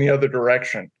going the other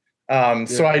direction.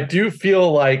 So I do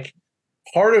feel like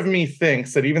part of me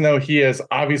thinks that even though he has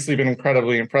obviously been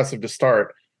incredibly impressive to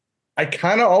start, I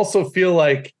kind of also feel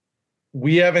like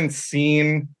we haven't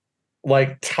seen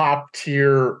like top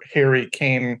tier Harry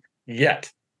Kane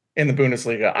yet in the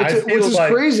Bundesliga. Which is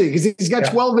crazy because he's got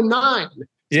 12-9.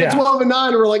 He's got 12-9,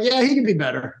 and we're like, yeah, he can be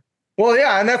better. Well,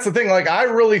 yeah, and that's the thing. Like, I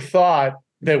really thought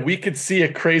that we could see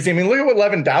a crazy. I mean, look at what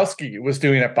Lewandowski was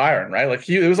doing at Bayern, right? Like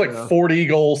it was like 40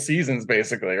 goal seasons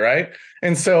basically, right?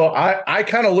 And so I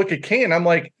kind of look at Kane. I'm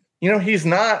like, he's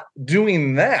not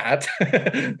doing that.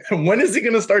 When is he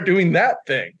going to start doing that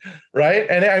thing, right?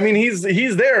 And I mean, he's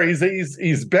there.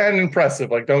 He's been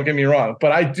impressive. Like, don't get me wrong,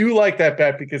 but I do like that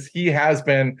bet because he has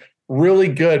been really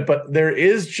good. But there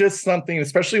is just something,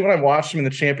 especially when I watched him in the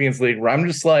Champions League, where I'm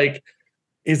just like,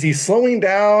 is he slowing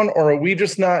down, or have we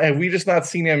just not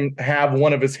seen him have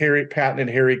one of his patented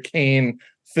Harry Kane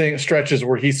stretches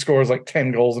where he scores like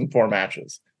 10 goals in 4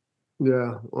 matches?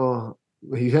 Yeah, well,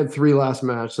 he had 3 last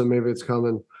match, so maybe it's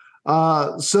coming.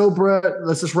 So Brett,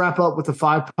 let's just wrap up with the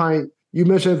 5-pint. You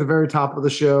mentioned at the very top of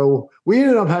the show, we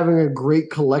ended up having a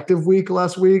great collective week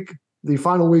last week. The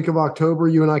final week of October,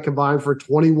 you and I combined for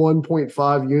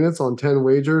 21.5 units on 10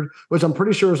 wagered, which I'm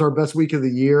pretty sure is our best week of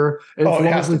the year. And it's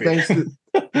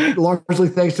largely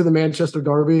thanks to the Manchester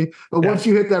Derby. But once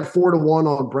you hit that 4-1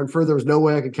 on Brentford, there was no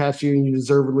way I could catch you, and you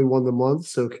deservedly won the month.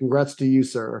 So congrats to you,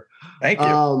 sir. Thank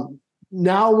you.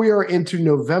 Now we are into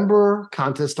November.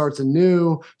 Contest starts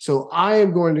anew. So I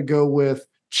am going to go with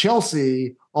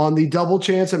Chelsea on the double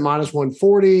chance at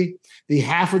 -140. The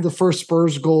half of the first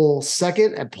Spurs goal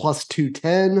second at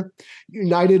 +210.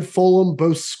 United, Fulham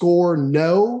both score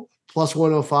no,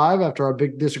 +105 after our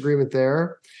big disagreement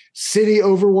there. City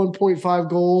over 1.5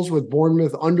 goals with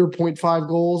Bournemouth under 0.5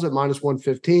 goals at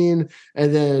 -115.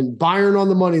 And then Bayern on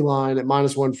the money line at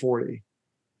 -140.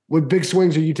 What big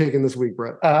swings are you taking this week,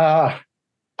 Brett?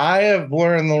 I have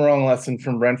learned the wrong lesson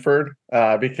from Brentford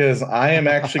because I am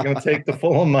actually going to take the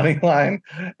Fulham money line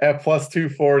at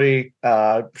 +240.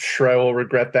 Sure, I will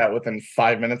regret that within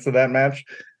 5 minutes of that match.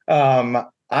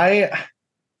 I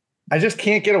just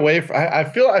can't get away from. I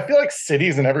feel like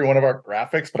City's in every one of our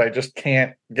graphics, but I just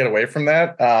can't get away from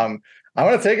that. I'm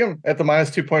going to take him at the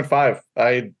 -2.5.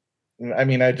 I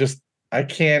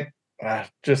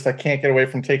can't get away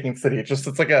from taking City.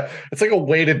 It's like a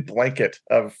weighted blanket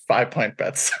of 5-pint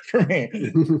bets for me.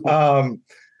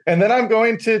 And then I'm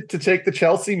going to take the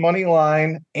Chelsea money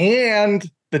line and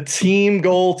the team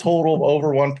goal total of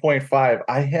over 1.5.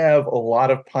 I have a lot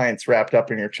of pints wrapped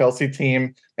up in your Chelsea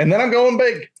team. And then I'm going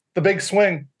big, the big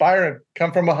swing. Byron,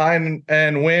 come from behind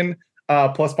and win,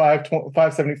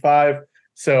 +575.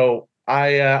 So I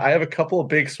have a couple of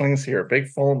big swings here. Big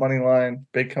full money line,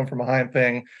 big come from behind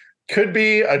thing. Could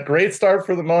be a great start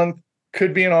for the month,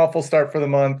 could be an awful start for the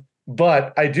month.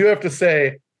 But I do have to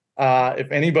say,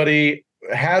 if anybody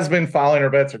has been following our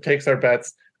bets or takes our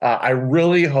bets, I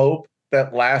really hope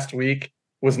that last week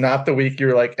was not the week you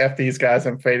were like, F these guys,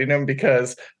 I'm fading them,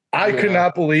 because I could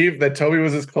not believe that Toby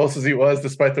was as close as he was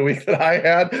despite the week that I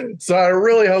had. So I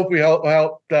really hope we help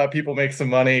people make some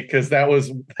money, because that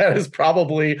is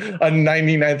probably a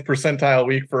 99th percentile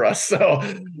week for us. So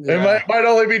it might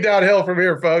only be downhill from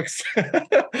here, folks.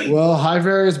 Well, high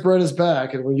variance Brett is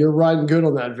back, and when you're riding good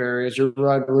on that variance, you're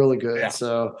riding really good. Yeah.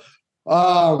 So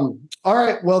all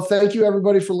right. Well, thank you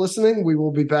everybody for listening. We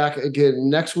will be back again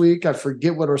next week. I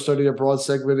forget what our study abroad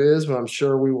segment is, but I'm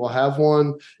sure we will have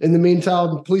one. In the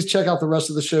meantime, please check out the rest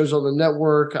of the shows on the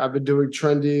network. I've been doing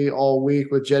Trendy all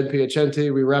week with Jen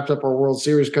Piacenti. We wrapped up our World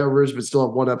Series coverage, but still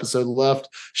have 1 episode left.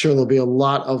 Sure, there'll be a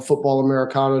lot of football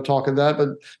Americano talking that, but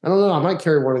I don't know. I might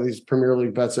carry one of these Premier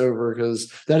League bets over,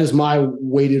 because that is my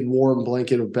weighted warm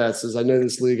blanket of bets, as I know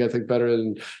this league, I think, better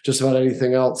than just about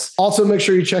anything else. Also, make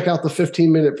sure you check out the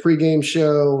 15-minute pregame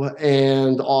show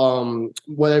and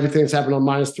what everything's happened on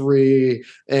 -3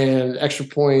 and extra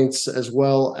points, as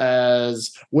well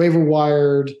as waiver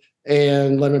wired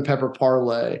and lemon pepper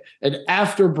parlay. And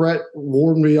after Brett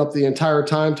warmed me up the entire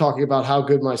time talking about how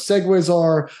good my segues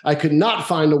are, I could not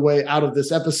find a way out of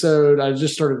this episode. I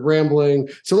just started rambling.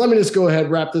 So let me just go ahead,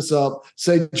 wrap this up.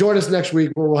 Say, join us next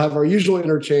week where we'll have our usual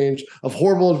interchange of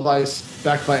horrible advice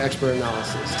backed by expert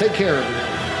analysis. Take care,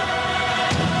 everyone.